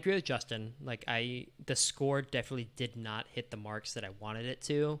 I'd agree with Justin. Like the score definitely did not hit the marks that I wanted it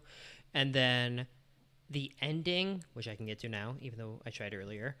to. And then the ending, which I can get to now, even though I tried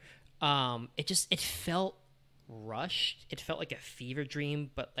earlier, it felt rushed. It felt like a fever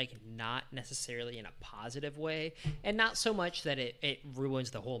dream, but like not necessarily in a positive way. And not so much that it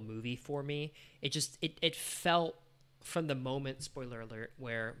ruins the whole movie for me. It felt from the moment, spoiler alert,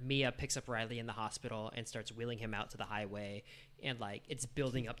 where Mia picks up Riley in the hospital and starts wheeling him out to the highway, and like it's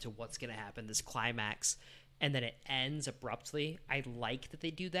building up to what's going to happen, this climax, and then it ends abruptly. I like that they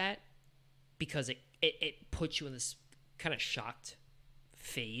do that because it puts you in this kind of shocked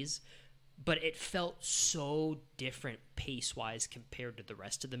phase, but it felt so different pace-wise compared to the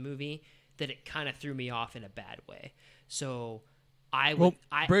rest of the movie that it kind of threw me off in a bad way. So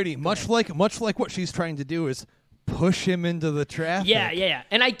Brady, much like what she's trying to do is push him into the traffic. Yeah.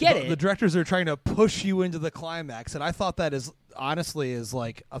 And I get it. The directors are trying to push you into the climax, and I thought that is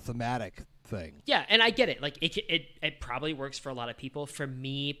like a thematic thing. Yeah, and I get it. Like it probably works for a lot of people. For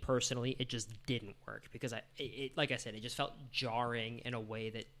me personally, it just didn't work because like I said, it just felt jarring in a way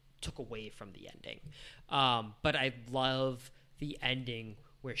that took away from the ending. But I love the ending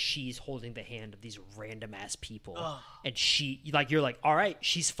where she's holding the hand of these random ass people, and you're like, all right,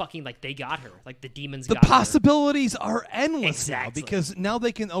 she's fucking like they got her, like the demons. The got possibilities are endless now, Exactly. because now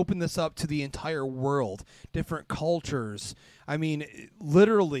they can open this up to the entire world, different cultures. I mean,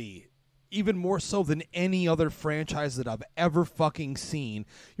 literally, even more so than any other franchise that I've ever fucking seen.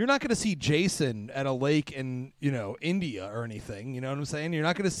 You're not going to see Jason at a lake in, India or anything. You know what I'm saying? You're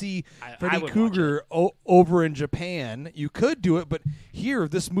not going to see Freddy would Krueger over in Japan. You could do it, but here,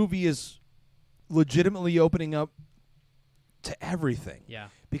 this movie is legitimately opening up to everything. Yeah.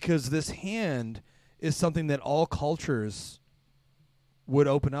 Because this hand is something that all cultures would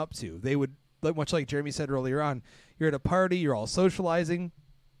open up to. They would, much like Jeremy said earlier on, you're at a party, you're all socializing.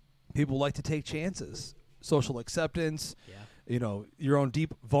 People like to take chances, social acceptance, your own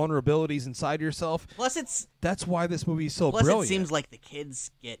deep vulnerabilities inside yourself. Plus, that's why this movie is so brilliant. It seems like the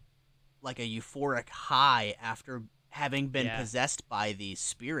kids get like a euphoric high after having been possessed by these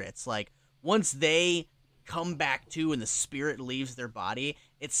spirits. Like once they come back to and the spirit leaves their body,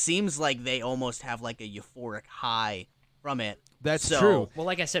 it seems like they almost have like a euphoric high from it. That's true. Well,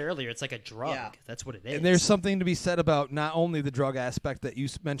 like I said earlier, it's like a drug. Yeah. That's what it is. And there's something to be said about not only the drug aspect that you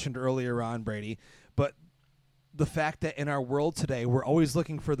mentioned earlier on, Brady, but the fact that in our world today, we're always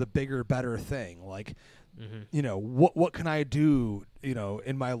looking for the bigger, better thing. Like, what can I do,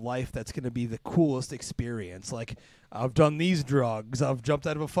 in my life that's going to be the coolest experience? Like, I've done these drugs. I've jumped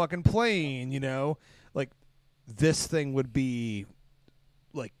out of a fucking plane, Like, this thing would be,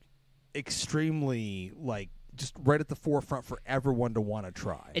 like, extremely, like, just right at the forefront for everyone to want to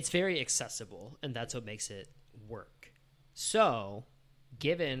try. It's very accessible, and that's what makes it work. So,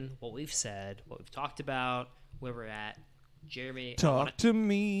 given what we've said, what we've talked about, where we're at, Jeremy, Talk to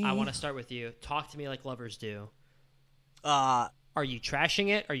me. I want to start with you. Talk to me like lovers do. Are you trashing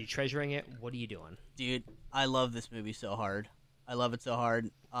it? Are you treasuring it? What are you doing? Dude, I love this movie so hard. I love it so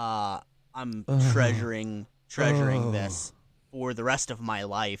hard. I'm treasuring this for the rest of my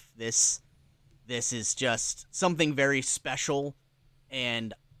life. This is just something very special,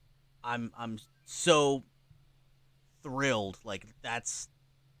 and I'm so thrilled. Like, that's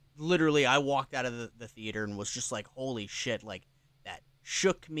literally, I walked out of the theater and was just like, holy shit, like, that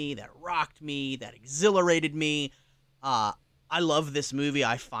shook me, that rocked me, that exhilarated me. I love this movie.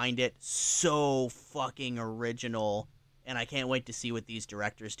 I find it so fucking original, and I can't wait to see what these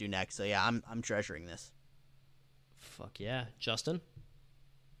directors do next. So yeah, I'm treasuring this. Fuck yeah. Justin?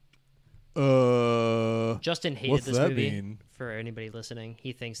 Justin hated what's this that movie. mean? For anybody listening,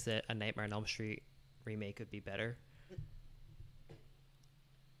 he thinks that a Nightmare on Elm Street remake would be better.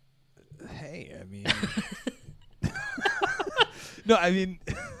 Hey, I mean, no, I mean,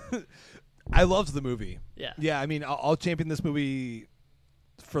 I loved the movie. Yeah. I mean, I'll champion this movie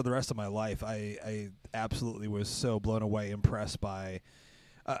for the rest of my life. I absolutely was so blown away, impressed by.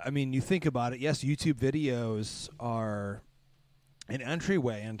 I mean, you think about it. Yes, YouTube videos are an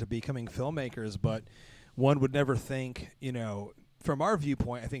entryway into becoming filmmakers, but one would never think, from our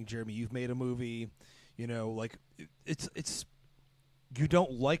viewpoint, I think, Jeremy, you've made a movie, like it's you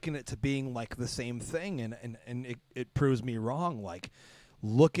don't liken it to being like the same thing, and it proves me wrong. Like,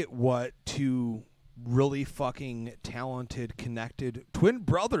 look at what two really fucking talented, connected twin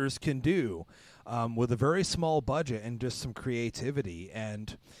brothers can do with a very small budget and just some creativity,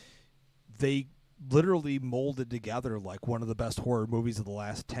 and they literally molded together like one of the best horror movies of the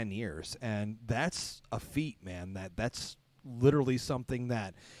last 10 years. And that's a feat, man. That's literally something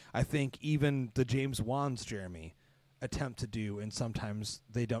that I think even the James Wan's, Jeremy, attempt to do, and sometimes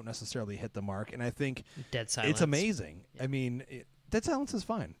they don't necessarily hit the mark. And I think Dead Silence. It's amazing. Yeah. I mean, Dead Silence is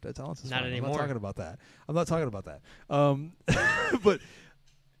fine. Dead Silence is not fine. anymore. I'm not talking about that. But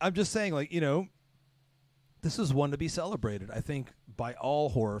I'm just saying, like, this is one to be celebrated, I think, by all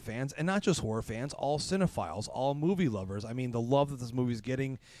horror fans, and not just horror fans, all cinephiles, all movie lovers. I mean, the love that this movie's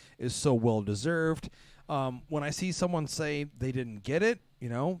getting is so well-deserved. When I see someone say they didn't get it,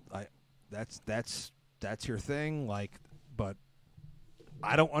 that's your thing. Like, but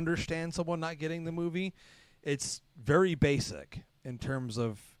I don't understand someone not getting the movie. It's very basic in terms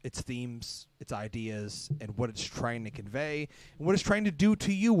of its themes, its ideas, and what it's trying to convey, and what it's trying to do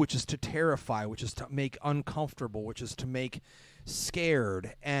to you, which is to terrify, which is to make uncomfortable, which is to make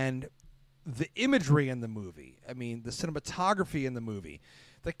scared. And the imagery in the movie, I mean, the cinematography in the movie,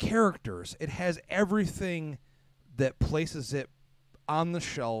 the characters, it has everything that places it on the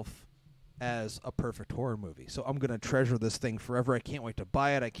shelf as a perfect horror movie. So I'm going to treasure this thing forever. I can't wait to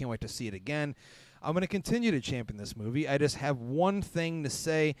buy it. I can't wait to see it again. I'm going to continue to champion this movie. I just have one thing to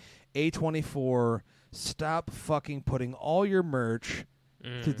say. A24, stop fucking putting all your merch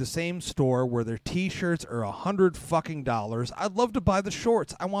to the same store where their T-shirts are $100 fucking. I'd love to buy the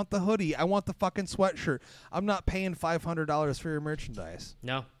shorts. I want the hoodie. I want the fucking sweatshirt. I'm not paying $500 for your merchandise.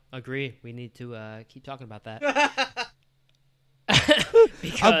 No, agree. We need to keep talking about that.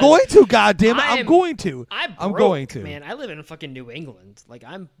 I'm going to, goddamn it. I'm going to. I'm going to. Man, I live in fucking New England. Like,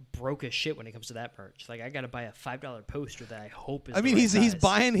 I'm broke as shit when it comes to that merch. Like, I got to buy a $5 poster that I hope is. I mean, the he's right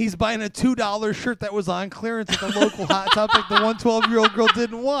size. he's buying a $2 shirt that was on clearance at the local Hot Topic. The 112-year-old girl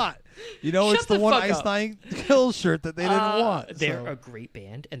didn't want. You know, Shut it's the the one fuck Ice up. Nine Kills shirt that they didn't want. They're so. a great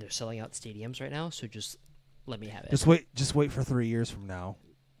band, and they're selling out stadiums right now. So just let me have it. Just wait for 3 years from now.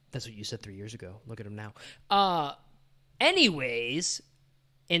 That's what you said 3 years ago. Look at them now. Anyways,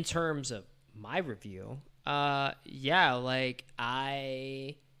 in terms of my review, yeah, like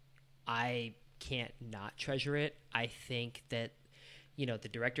I can't not treasure it. I think that, you know, the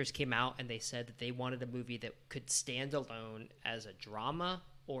directors came out and they said that they wanted a movie that could stand alone as a drama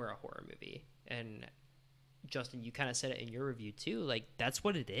or a horror movie. And Justin, you kind of said it in your review too. Like, that's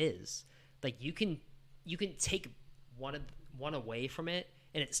what it is. Like, you can take one away from it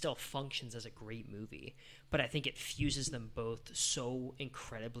and it still functions as a great movie. But I think it fuses them both so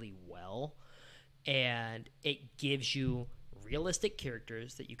incredibly well, and it gives you realistic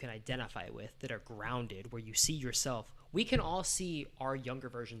characters that you can identify with, that are grounded, where you see yourself. We can all see our younger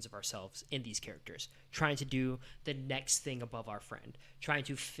versions of ourselves in these characters, trying to do the next thing above our friend, trying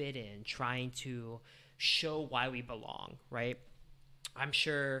to fit in, trying to show why we belong, right? I'm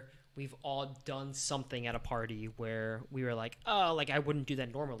sure we've all done something at a party where we were like, oh, like I wouldn't do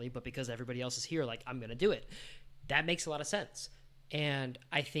that normally, but because everybody else is here, like I'm going to do it. That makes a lot of sense. And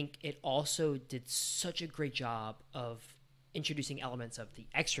I think it also did such a great job of introducing elements of The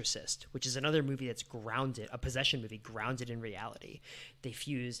Exorcist, which is another movie that's grounded, a possession movie grounded in reality. They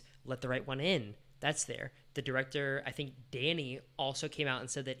fuse Let the Right One In. That's there. The director, I think Danny, also came out and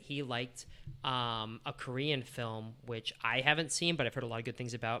said that he liked a Korean film, which I haven't seen, but I've heard a lot of good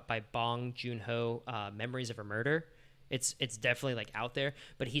things about, by Bong Joon-ho, Memories of a Murder. It's definitely like out there,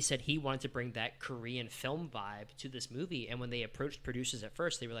 but he said he wanted to bring that Korean film vibe to this movie. And when they approached producers at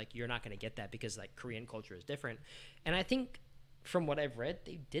first, they were like, you're not going to get that because like Korean culture is different. And I think from what I've read,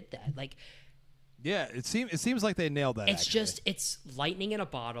 they did that. Like, yeah, it seems like they nailed that. It's actually. just, it's lightning in a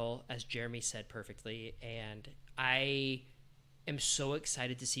bottle, as Jeremy said perfectly. And I am so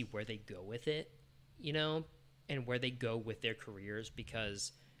excited to see where they go with it, you know, and where they go with their careers,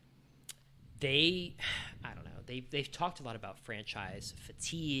 because I don't know, they've talked a lot about franchise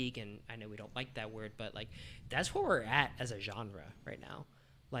fatigue, and I know we don't like that word, but like that's where we're at as a genre right now.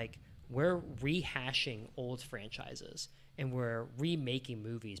 Like, we're rehashing old franchises and we're remaking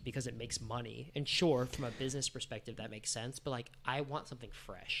movies because it makes money. And sure, from a business perspective, that makes sense. But like, I want something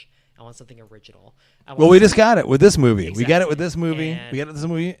fresh. I want something original. Well, we just got it with this movie. Exactly. We got it with this movie. And we got it with this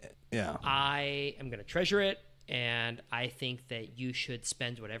movie. Yeah. I am going to treasure it. And I think that you should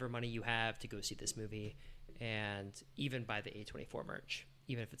spend whatever money you have to go see this movie, and even buy the A24 merch,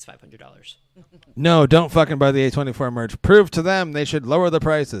 even if it's $500. No, don't fucking buy the A24 merch. Prove to them they should lower the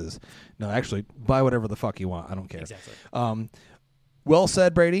prices. No, actually, buy whatever the fuck you want. I don't care. Exactly. Well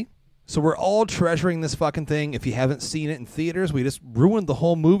said, Brady. So we're all treasuring this fucking thing. If you haven't seen it in theaters, we just ruined the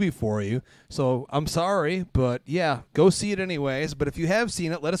whole movie for you. So I'm sorry, but yeah, go see it anyways. But if you have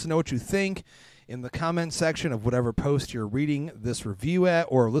seen it, let us know what you think in the comment section of whatever post you're reading this review at,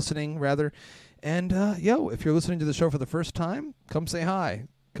 or listening rather. And if you're listening to the show for the first time, come say hi.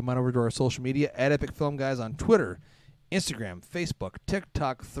 Come on over to our social media at Epic Film Guys on Twitter, Instagram, Facebook,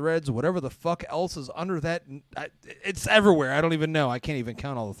 TikTok, Threads, whatever the fuck else is under that. It's everywhere. I don't even know. I can't even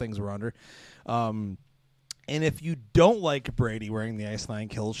count all the things we're under. And if you don't like Brady wearing the Ice Nine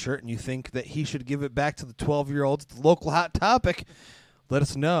Kills shirt and you think that he should give it back to the 12-year-olds, the local Hot Topic, let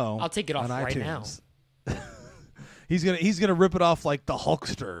us know. I'll take it off on right iTunes. now. He's gonna rip it off like the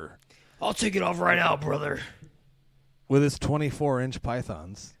Hulkster I'll take it off right now, brother. with his 24-inch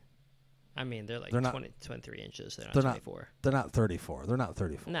pythons. I mean, they're like They're not- 23 inches. They're not They're 24. They're not 34. They're not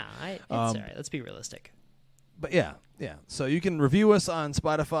 34. Nah, it's all right. Let's be realistic. But yeah. So you can review us on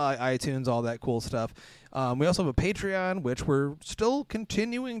Spotify, iTunes, all that cool stuff. We also have a Patreon, which we're still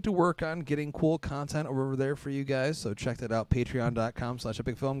continuing to work on getting cool content over there for you guys. So check that out,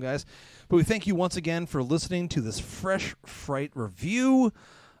 patreon.com/epicfilmguys. But we thank you once again for listening to this Fresh Fright review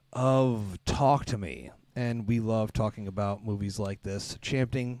of Talk to Me. And we love talking about movies like this,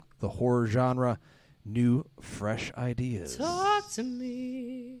 championing the horror genre, new, fresh ideas. Talk to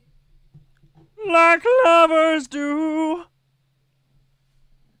me. Like lovers do.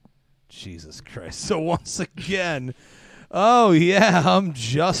 Jesus Christ. So once again, oh yeah, I'm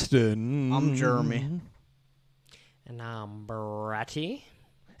Justin. I'm Jeremy. And I'm Bratty.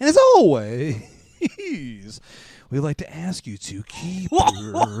 And as always, we'd like to ask you to keep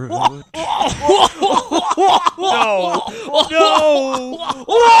it. No.